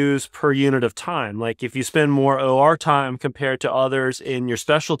RVUs per unit of time. If you spend more OR time compared to others in your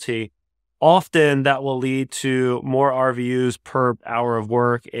specialty, often that will lead to more RVUs per hour of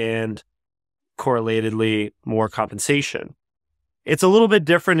work and correlatedly more compensation. It's a little bit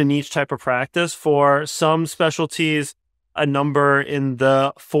different in each type of practice. For some specialties, a number in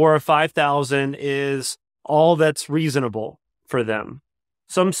the 4,000 or 5,000 is all that's reasonable for them.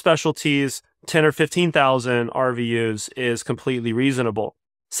 Some specialties, 10 or 15,000 RVUs is completely reasonable.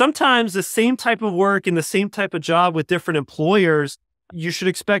 Sometimes the same type of work and the same type of job with different employers, you should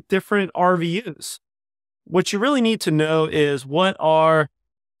expect different RVUs. What you really need to know is what are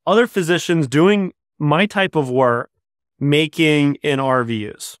other physicians doing my type of work making in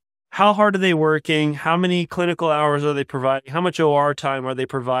RVUs? How hard are they working? How many clinical hours are they providing? How much OR time are they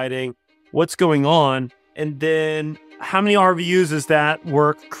providing? What's going on? And then how many RVUs is that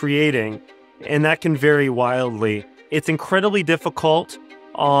work creating? And that can vary wildly. It's incredibly difficult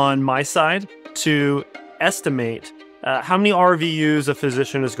on my side to estimate how many RVUs a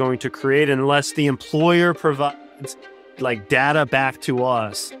physician is going to create unless the employer provides like data back to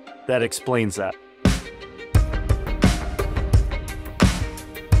us that explains that.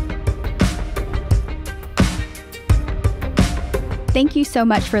 Thank you so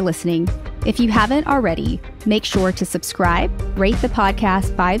much for listening. If you haven't already, make sure to subscribe, rate the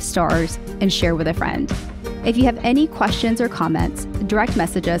podcast 5 stars, and share with a friend. If you have any questions or comments, direct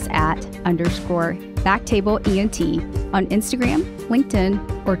message us at _BackTable ENT on Instagram,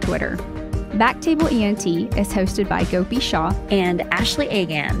 LinkedIn, or Twitter. BackTable ENT is hosted by Gopi Shah and Ashley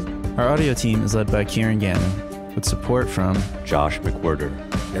Agan. Our audio team is led by Kieran Gannon, with support from Josh McWhirter,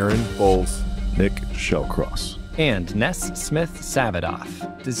 Aaron Bowles, Nick Shellcross, and Ness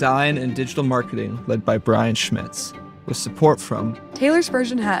Smith-Savadoff. Design and digital marketing led by Brian Schmitz, with support from Taylor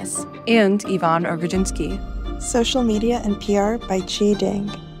Spurgeon-Hess and Ivan Orgodzinsky. Social media and PR by Chi Ding.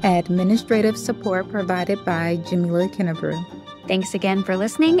 Administrative support provided by Jamila Kennebrew. Thanks again for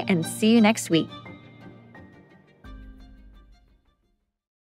listening, and see you next week.